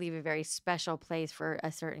 I believe, a very special place for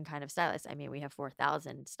a certain kind of stylist. I mean, we have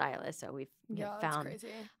 4,000 stylists, so we've found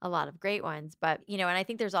a lot of great ones. But, and I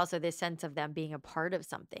think there's also this sense of them being a part of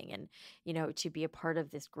something, and, to be a part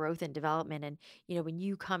of this growth and development. And, when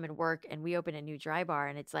you come and work and we open a new DryBar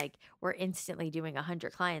and it's like we're instantly doing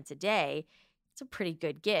 100 clients a day, it's a pretty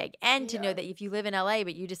good gig. And to know that if you live in LA,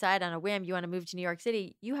 but you decide on a whim you want to move to New York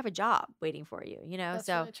City, you have a job waiting for you, That's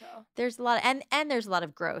so really true. There's a lot of, and there's a lot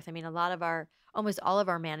of growth. I mean, almost all of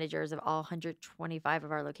our managers of all 125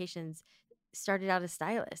 of our locations started out as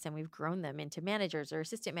stylists, and we've grown them into managers or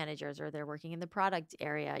assistant managers, or they're working in the product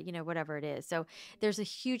area, whatever it is. So there's a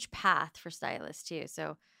huge path for stylists too.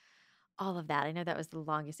 So all of that. I know that was the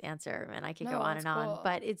longest answer, and I could go on and on,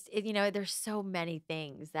 but there's so many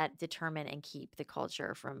things that determine and keep the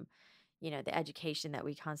culture from, the education that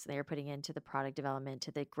we constantly are putting into the product development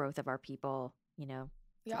to the growth of our people, it's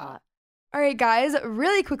a lot. All right, guys,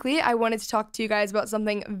 really quickly, I wanted to talk to you guys about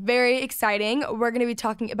something very exciting. We're going to be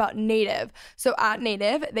talking about Native. So at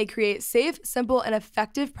Native, they create safe, simple, and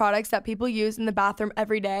effective products that people use in the bathroom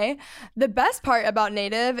every day. The best part about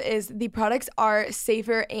Native is the products are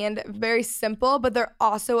safer and very simple, but they're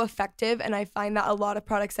also effective. And I find that a lot of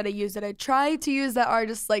products that I use, that I try to use, that are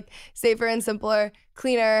just like safer and simpler,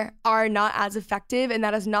 cleaner are not as effective, and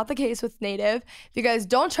that is not the case with Native. If you guys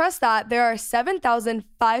don't trust that, there are 7,000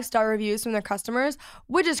 5-star reviews from their customers,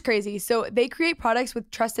 which is crazy. So they create products with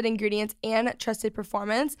trusted ingredients and trusted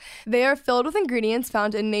performance. They are filled with ingredients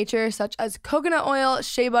found in nature, such as coconut oil,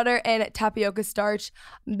 shea butter, and tapioca starch.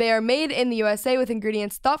 They are made in the USA with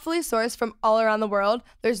ingredients thoughtfully sourced from all around the world.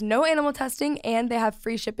 There's no animal testing, and they have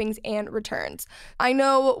free shippings and returns. I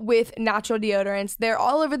know with natural deodorants, they're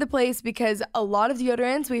all over the place because a lot of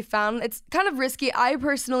deodorants we found it's kind of risky. I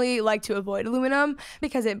personally like to avoid aluminum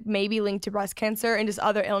because it may be linked to breast cancer and just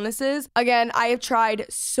other illnesses. Again, I have tried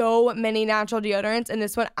so many natural deodorants and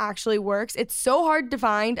this one actually works. It's so hard to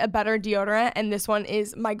find a better deodorant and this one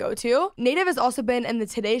is my go-to. Native has also been in the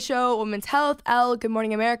Today Show, Women's Health, Elle, Good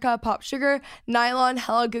Morning America, Pop Sugar, Nylon,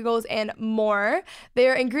 Hella Giggles, and more. They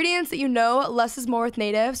are ingredients that you know, less is more with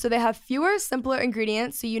Native. So they have fewer, simpler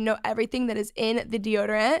ingredients so you know everything that is in the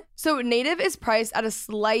deodorant. So Native is priced at a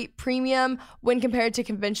slight premium when compared to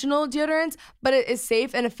conventional deodorants, but it is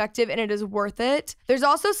safe and effective and it is worth it. There's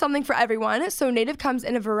also something for everyone. So Native comes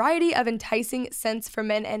in a variety of enticing scents for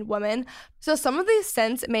men and women. So some of these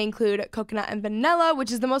scents may include coconut and vanilla,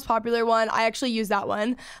 which is the most popular one. I actually use that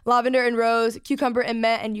one. Lavender and rose, cucumber and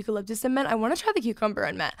mint, and eucalyptus and mint. I want to try the cucumber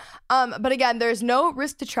and mint. But again, there's no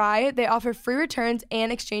risk to try. They offer free returns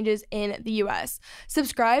and exchanges in the US.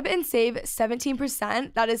 Subscribe and save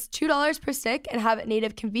 17%. That is $2 per stick and have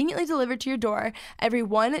Native conveniently delivered to your door every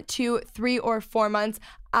 1, 2, 3, or 4 months.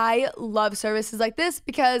 I love services like this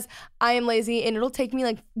because I am lazy and it'll take me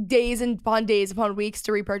like days upon weeks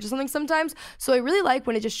to repurchase something sometimes. So I really like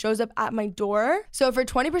when it just shows up at my door. So for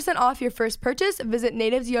 20% off your first purchase, visit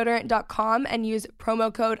nativedeodorant.com and use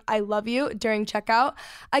promo code I love you during checkout.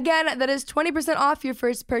 Again, that is 20% off your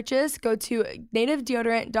first purchase. Go to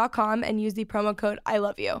nativedeodorant.com and use the promo code I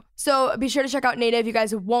love you. So be sure to check out Native. You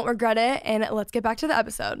guys won't regret it. And let's get back to the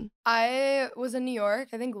episode. I was in New York,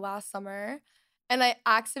 I think last summer. And I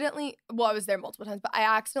was there multiple times, but I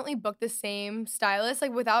accidentally booked the same stylist,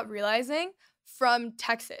 like without realizing, from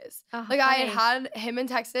Texas. Oh, like funny. I had him in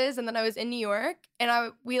Texas and then I was in New York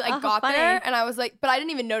and we got funny. There and I was like, but I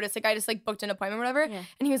didn't even notice. Like I just like booked an appointment or whatever. Yeah.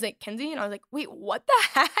 And he was like, Kenzie? And I was like, wait, what the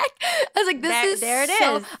heck? I was like, there it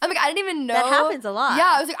is. I'm like, I didn't even know. That happens a lot.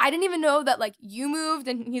 Yeah. I was like, I didn't even know that like you moved.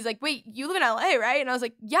 And he's like, wait, you live in LA, right? And I was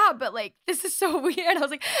like, yeah, but like, this is so weird. I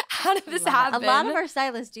was like, how did this happen? A lot of our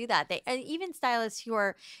stylists do that. And even stylists who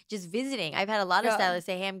are just visiting. I've had a lot of stylists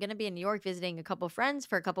say, hey, I'm going to be in New York visiting a couple friends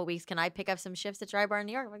for a couple weeks. Can I pick up some shifts at DryBar in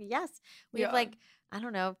New York? I'm like, yes. We have like, I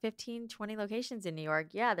don't know, 15, 20 locations in New York.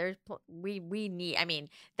 Yeah, we need, I mean,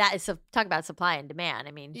 that is, talk about supply and demand.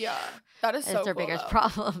 I mean, yeah, that is so that's our biggest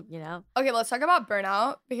problem, you know? Okay, let's talk about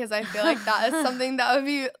burnout because I feel like that is something that would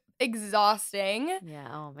be exhausting. Yeah,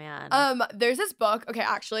 oh man. There's this book. Okay,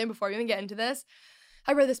 actually, before we even get into this,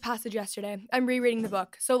 I read this passage yesterday. I'm rereading the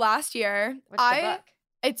book. So last year, What's the book?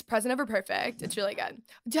 It's Present Over Perfect. It's really good.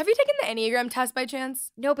 Have you taken the Enneagram test by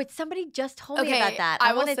chance? No, but somebody just told me about that.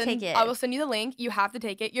 I want to take it. I will send you the link. You have to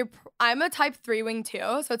take it. I'm a type 3 wing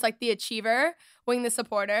too. So it's like the achiever wing, the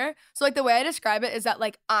supporter. So like the way I describe it is that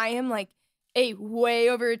like I am like a way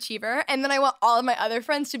overachiever. And then I want all of my other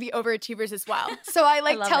friends to be overachievers as well. So I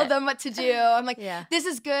like tell them what to do. I'm like, this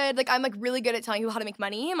is good. Like I'm like really good at telling people how to make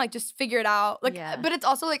money. I'm like, just figure it out. Like, but it's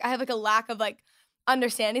also like I have like a lack of like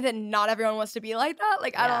understanding that not everyone wants to be like that.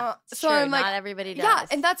 Like I don't. So true. I'm like, not everybody does. Yeah,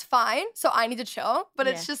 and that's fine. So I need to chill. But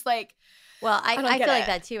it's just like, well, I feel like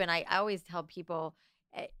that too. And I always tell people,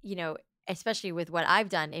 you know, especially with what I've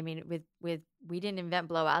done. I mean, with we didn't invent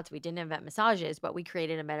blowouts, we didn't invent massages, but we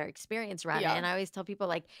created a better experience around it. And I always tell people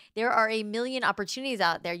like there are a million opportunities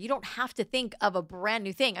out there. You don't have to think of a brand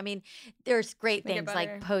new thing. I mean, there's great things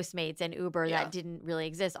like Postmates and Uber that didn't really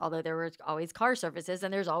exist, although there were always car services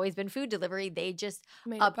and there's always been food delivery. They just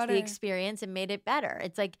upped the experience and made it better.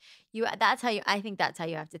 It's like I think that's how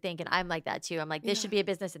you have to think. And I'm like that too. I'm like, this should be a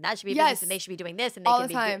business and that should be a business and they should be doing this and they all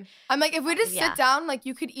the time. I'm like, if we just sit down, like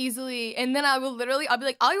you could easily, and then I'll be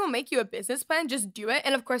like, I will make you a business plan, just do it.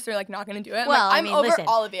 And of course they're like not gonna do it. Well, I'm over listen,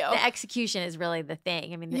 all of you. The execution is really the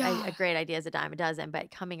thing. I mean, a great idea is a dime a dozen,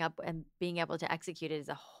 but coming up and being able to execute it is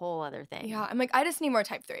a whole other thing. Yeah, I'm like, I just need more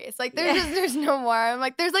type 3s. Like there's no more. I'm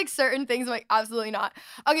like, there's like certain things I'm like, absolutely not.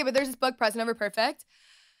 Okay, but there's this book, Present Over Perfect.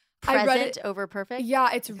 Present Over Perfect? Yeah,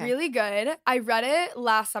 it's really good. I read it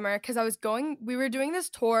last summer because we were doing this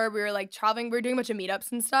tour. We were like traveling. We were doing a bunch of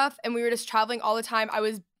meetups and stuff. And we were just traveling all the time. I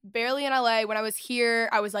was barely in LA. When I was here,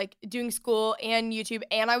 I was like doing school and YouTube.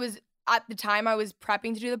 And at the time I was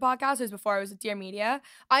prepping to do the podcast. It was before I was with Dear Media.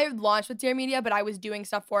 I had launched with Dear Media, but I was doing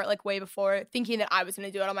stuff for it like way before, thinking that I was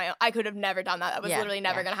going to do it on my own. I could have never done that. That was literally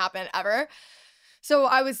never going to happen ever. So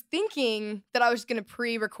I was thinking that I was going to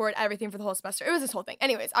pre-record everything for the whole semester. It was this whole thing.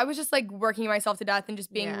 Anyways, I was just like working myself to death and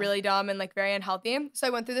just being really dumb and like very unhealthy. So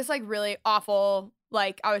I went through this like really awful,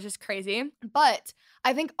 like I was just crazy. But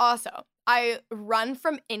I think also I run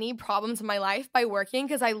from any problems in my life by working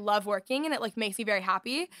because I love working and it like makes me very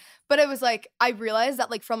happy. But it was like, I realized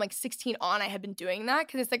that like from like 16 on, I had been doing that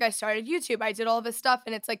because it's like I started YouTube, I did all of this stuff.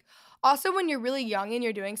 And it's like also when you're really young and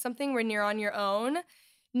you're doing something when you're on your own,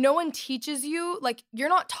 no one teaches you, like you're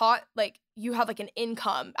not taught like you have like an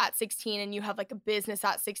income at 16 and you have like a business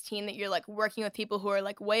at 16 that you're like working with people who are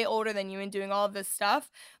like way older than you and doing all of this stuff.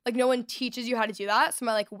 Like no one teaches you how to do that. So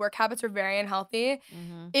my like work habits were very unhealthy.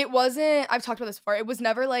 It wasn't, I've talked about this before, it was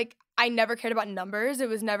never like, I never cared about numbers. It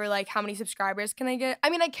was never like how many subscribers can I get? I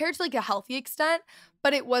mean, I cared to like a healthy extent,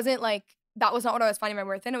 but it wasn't like, that was not what I was finding my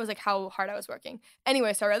worth in. It was like how hard I was working.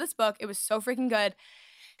 Anyway, so I read this book. It was so freaking good.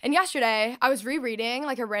 And yesterday, I was rereading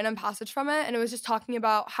like a random passage from it, and it was just talking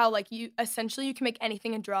about how like you can make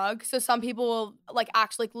anything a drug. So some people will like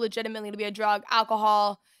act like legitimately to be a drug,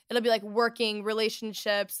 alcohol. It'll be like working,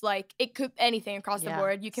 relationships, like it could anything across the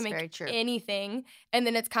board. You can make anything, and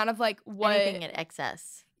then it's kind of like what anything in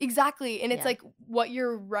excess. Exactly, and it's like what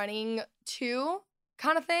you're running to,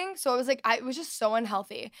 kind of thing. So I was like, it was just so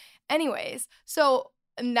unhealthy. Anyways, so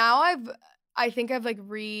now I think I've like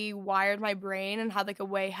rewired my brain and had like a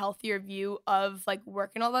way healthier view of like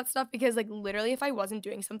work and all that stuff because like literally if I wasn't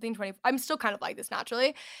doing something I'm still kind of like this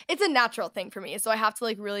naturally. It's a natural thing for me. So I have to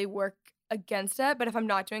like really work against it. But if I'm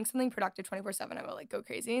not doing something productive 24/7, I will like go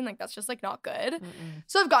crazy and like that's just like not good.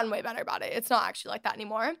 So I've gotten way better about it. It's not actually like that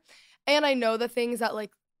anymore. And I know the things that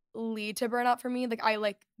like lead to burnout for me. Like I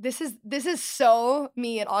like this is so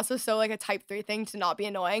me and also so like a type 3 thing to not be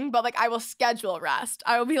annoying, but like I will schedule rest.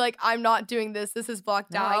 I will be like, I'm not doing this is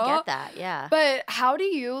blocked out. I get that. Yeah. But how do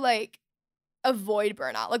you like avoid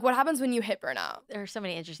burnout? Like what happens when you hit burnout? There are so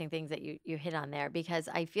many interesting things that you hit on there because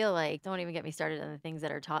I feel like, don't even get me started on the things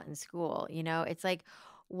that are taught in school. You know, it's like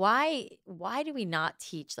why do we not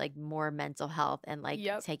teach like more mental health and like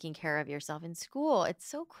taking care of yourself in school? It's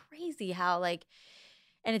so crazy how like.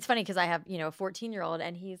 And it's funny because I have, a 14-year-old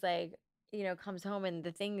and he's like, comes home and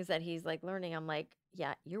the things that he's like learning, I'm like,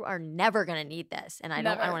 yeah, you are never going to need this. And I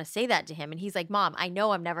don't want to say that to him. And he's like, Mom, I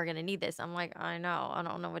know I'm never going to need this. I'm like, I know. I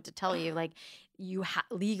don't know what to tell you. Like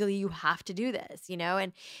legally you have to do this,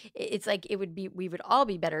 and it's like, we would all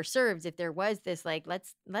be better served if there was this, like,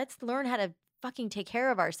 let's learn how to fucking take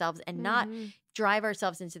care of ourselves and not drive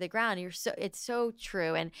ourselves into the ground. It's so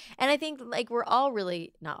true. And I think like we're all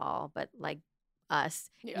really, not all, but like, us,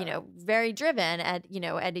 very driven at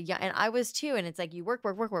a young, and I was too. And it's like you work,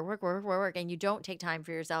 and you don't take time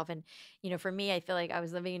for yourself. And, for me, I feel like I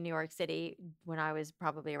was living in New York City when I was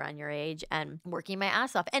probably around your age and working my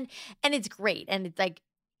ass off. And it's great. And it's like,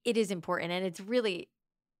 it is important. And it's really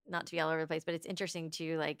not to be all over the place, but it's interesting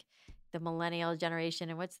to like the millennial generation.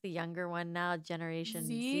 And what's the younger one now? Generation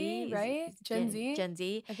Z, right? Gen Z. Gen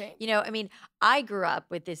Z. Okay. I mean, I grew up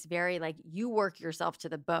with this very like you work yourself to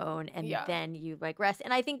the bone and then you like rest.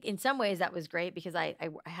 And I think in some ways that was great because I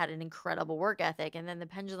had an incredible work ethic. And then the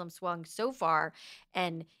pendulum swung so far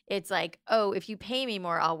and it's like, oh, if you pay me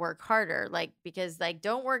more, I'll work harder. Like, because like,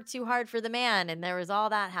 don't work too hard for the man. And there was all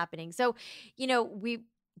that happening. So,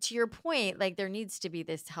 to your point, like there needs to be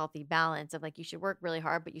this healthy balance of like you should work really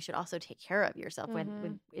hard, but you should also take care of yourself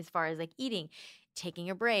when as far as like eating, taking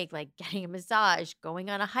a break, like getting a massage, going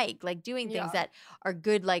on a hike, like doing things that are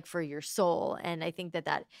good like for your soul. And I think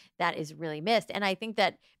that is really missed. And I think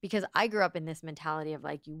that because I grew up in this mentality of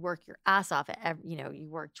like you work your ass off, you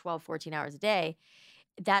work 12, 14 hours a day.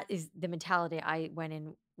 That is the mentality I went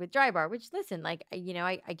in with DryBar, which listen, like,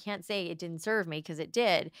 I can't say it didn't serve me because it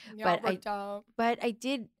did, but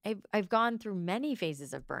I've gone through many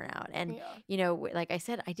phases of burnout. And, like I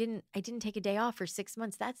said, I didn't take a day off for 6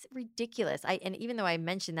 months. That's ridiculous. And even though I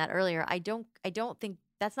mentioned that earlier, I don't think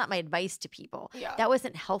that's not my advice to people. Yeah. That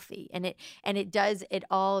wasn't healthy. And it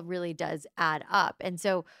all really does add up. And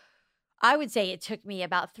so I would say it took me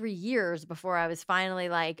about 3 years before I was finally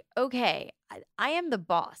like, okay, I am the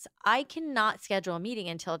boss. I cannot schedule a meeting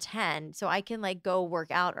until 10 so I can like go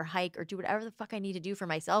work out or hike or do whatever the fuck I need to do for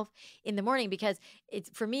myself in the morning because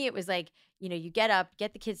for me, it was like, you get up,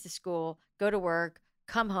 get the kids to school, go to work,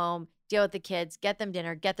 come home, deal with the kids, get them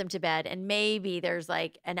dinner, get them to bed. And maybe there's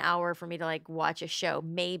like an hour for me to like watch a show,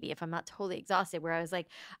 maybe if I'm not totally exhausted, where I was like,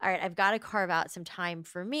 all right, I've got to carve out some time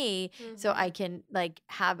for me so I can like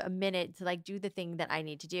have a minute to like do the thing that I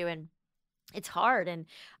need to do. And it's hard, and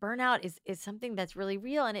burnout is something that's really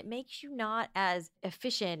real, and it makes you not as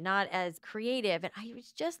efficient, not as creative. And I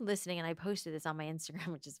was just listening, and I posted this on my Instagram,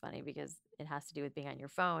 which is funny because it has to do with being on your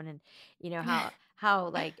phone, and how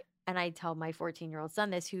like, and I tell my 14-year-old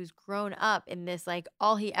son this, who's grown up in this, like,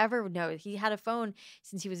 all he ever knows, he had a phone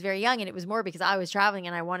since he was very young, and it was more because I was traveling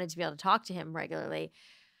and I wanted to be able to talk to him regularly.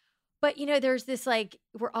 But, there's this, like,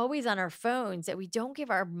 we're always on our phones that we don't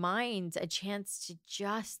give our minds a chance to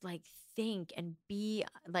just, like, think and be,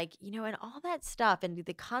 like, and all that stuff, and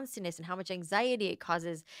the constantness and how much anxiety it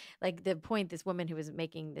causes. Like, the point this woman who was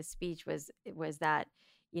making this speech was that,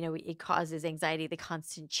 it causes anxiety, the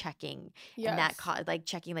constant checking. Yes. And that like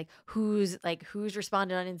checking, like, who's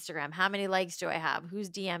responded on Instagram, how many likes do I have, who's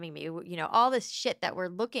DMing me, all this shit that we're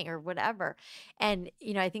looking or whatever. And,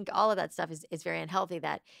 I think all of that stuff is very unhealthy,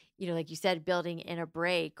 that, like you said, building in a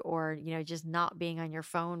break, or, just not being on your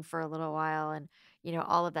phone for a little while. And,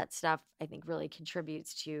 all of that stuff, I think, really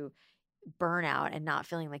contributes to burnout and not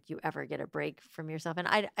feeling like you ever get a break from yourself. And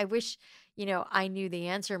I wish, I knew the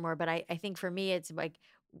answer more, but I think for me, it's like,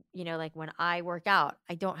 like when I work out,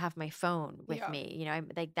 I don't have my phone with me. I'm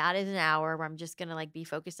like, that is an hour where I'm just going to, like, be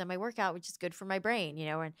focused on my workout, which is good for my brain,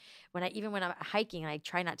 and when I'm hiking, I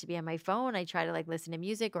try not to be on my phone. I try to, like, listen to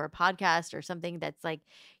music or a podcast or something that's like,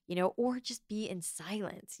 or just be in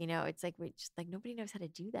silence. It's like, we just, like, nobody knows how to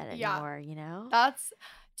do that anymore,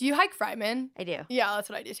 Do you hike Fryman? I do. Yeah, that's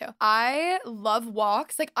what I do too. I love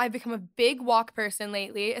walks. Like, I've become a big walk person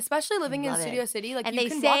lately, especially living in Studio City. Like, and you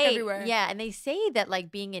can walk everywhere. Yeah, and they say that,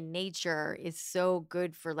 like, being in nature is so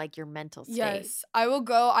good for, like, your mental state. Yes, I will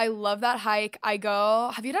go. I love that hike. I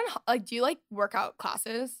go. Have you done, like, do you like workout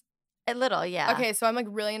classes? A little, yeah. Okay, so I'm, like,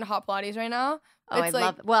 really into hot Pilates right now. Oh,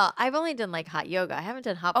 it's well, I've only done, like, hot yoga. I haven't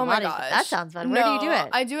done hot Pilates. Oh my gosh. That sounds fun. Where do you do it?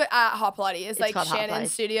 I do it at Hot Pilates. It's like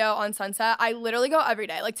Shannon's studio on Sunset. I literally go every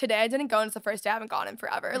day. Like, today I didn't go, and it's the first day I haven't gone in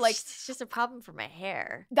forever. It's just a problem for my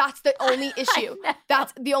hair. That's the only issue.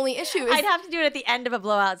 That's the only issue. I'd have to do it at the end of a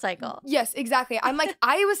blowout cycle. Yes, exactly. I'm like,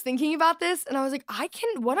 I was thinking about this, and I was like,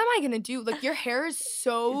 what am I going to do? Like, your hair is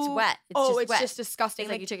so... It's wet. It's just disgusting.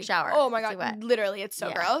 It's like you took a shower. Oh my God. Literally, it's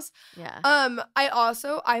so gross. Yeah. I'm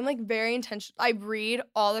like very intentional. I read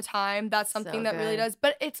all the time. That's something that really does.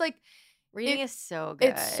 But it's like, reading is so good.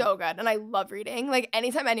 It's so good. And I love reading. Like,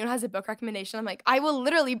 anytime anyone has a book recommendation, I'm like, I will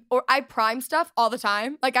literally, or I prime stuff all the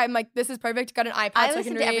time. Like, I'm like, this is perfect. Got an iPad. I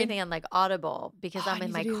listen to everything on, like, Audible because I'm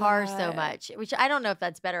in my car so much, which I don't know if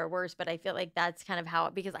that's better or worse, but I feel like that's kind of how,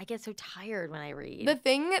 because I get so tired when I read. The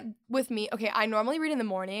thing with me, okay, I normally read in the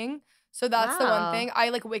morning. So that's the one thing. I,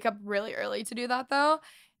 like, wake up really early to do that, though.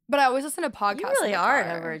 But I always listen to podcasts. You really are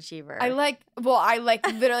an overachiever. I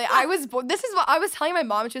literally, this is what I was telling my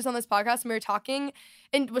mom when she was on this podcast, and we were talking,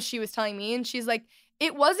 and what she was telling me, and she's like,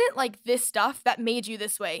 it wasn't like this stuff that made you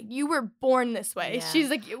this way. You were born this way. Yeah. She's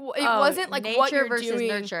like, it wasn't like nature what you're versus doing.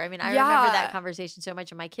 Nurture. I mean, I remember that conversation so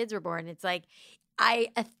much when my kids were born. It's like, I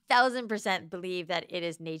 1,000% believe that it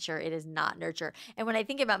is nature. It is not nurture. And when I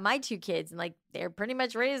think about my two kids, and, like, they're pretty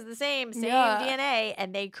much raised the same DNA,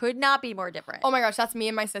 and they could not be more different. Oh my gosh, that's me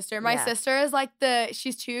and my sister. My sister is like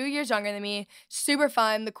she's 2 years younger than me. Super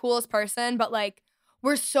fun, the coolest person, but, like,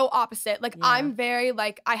 we're so opposite. Like, I'm very,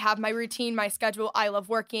 like, I have my routine, my schedule. I love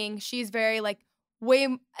working. She's very, like,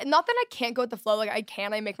 not that I can't go with the flow. Like,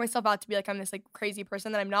 I make myself out to be like I'm this, like, crazy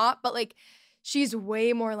person that I'm not, but, like, she's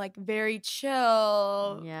way more, like, very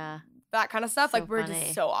chill. Yeah. That kind of stuff. So like, we're funny.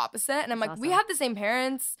 just so opposite. And I'm like, awesome. we have the same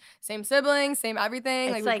parents, same siblings, same everything.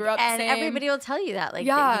 It's like, we grew up the same. And everybody will tell you that.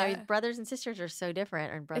 Like, brothers and sisters are so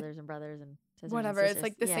different. And brothers and sisters whatever. and sisters. It's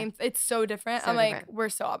like the same. It's so different. I'm like, we're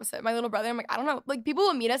so opposite. My little brother, I'm like, I don't know. Like, people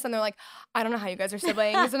will meet us and they're like, I don't know how you guys are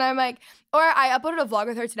siblings. And I'm like, or I uploaded a vlog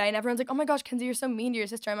with her today and everyone's like, oh my gosh, Kenzie, you're so mean to your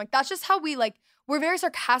sister. I'm like, that's just how we, like, we're very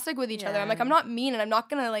sarcastic with each other. I'm like, I'm not mean and I'm not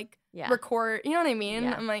going to, like, record. You know what I mean?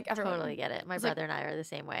 Yeah. I'm like, everyone. Totally get it. My brother and I are the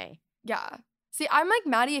same way. Yeah. See, I'm like,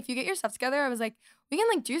 Maddie, if you get your stuff together, I was like, we can,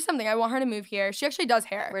 like, do something. I want her to move here. She actually does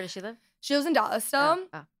hair. Where does she live? She lives in Dallas still.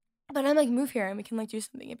 Oh. But I'm like, move here and we can, like, do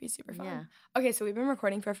something. It'd be super fun. Yeah. Okay, so we've been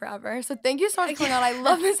recording for forever. So thank you so much for coming on. I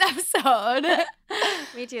love this episode.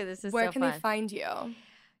 Me too. This is Where so can fun. they find you?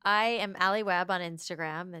 I am Alli Webb on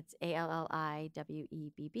Instagram. That's ALLIWEBB.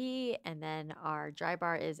 And then our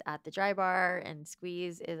DryBar is at the DryBar, and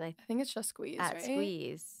Squeeze is, I think it's just Squeeze, at right?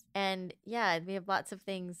 Squeeze. And yeah, we have lots of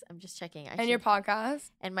things. I'm just checking. And your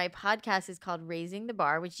podcast? And my podcast is called Raising the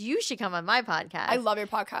Bar, which you should come on my podcast. I love your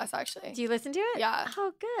podcast, actually. Do you listen to it? Yeah.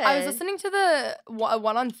 Oh, good. I was listening to the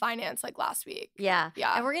one on finance like last week. Yeah.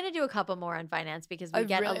 Yeah. And we're going to do a couple more on finance because we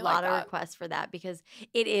get a lot of requests for that because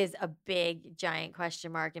it is a big, giant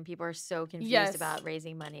question mark and people are so confused about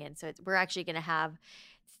raising money. And so we're actually going to have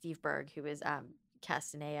Steve Berg, who is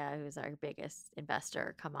Castanea, who's our biggest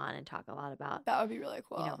investor, come on and talk a lot about that would be really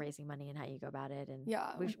cool. Raising money and how you go about it. And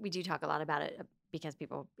yeah, we do talk a lot about it because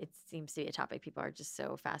it seems to be a topic people are just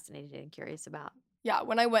so fascinated and curious about. Yeah,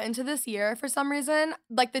 when I went into this year, for some reason,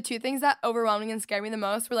 like the two things that overwhelmed me and scared me the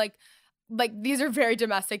most were like these are very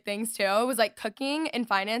domestic things too. It was like cooking and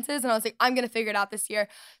finances. And I was like, I'm going to figure it out this year.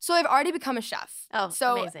 So I've already become a chef. Oh,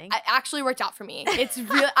 so amazing. It actually worked out for me. It's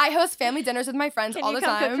real. I host family dinners with my friends all the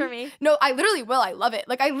time. Can you come cook for me? No, I literally will. I love it.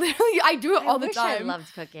 Like I do it all the time. I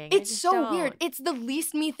loved cooking. It's so weird. It's the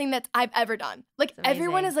least me thing that I've ever done. Like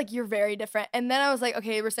everyone is like, you're very different. And then I was like,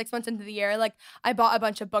 okay, we're 6 months into the year. Like I bought a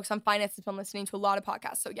bunch of books on finance and been listening to a lot of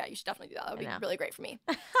podcasts. So yeah, you should definitely do that. That would be really great for me.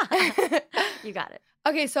 You got it.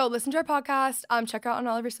 Okay, so listen to our podcast. Check out on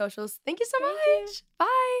all of your socials. Thank you so much.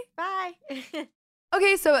 Bye. Bye.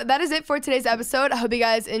 Okay, so that is it for today's episode. I hope you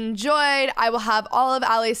guys enjoyed. I will have all of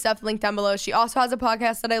Alli's stuff linked down below. She also has a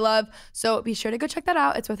podcast that I love, so be sure to go check that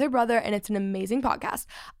out. It's with her brother, and it's an amazing podcast.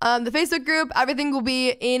 The Facebook group, everything will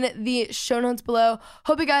be in the show notes below.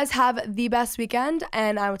 Hope you guys have the best weekend,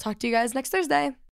 and I will talk to you guys next Thursday.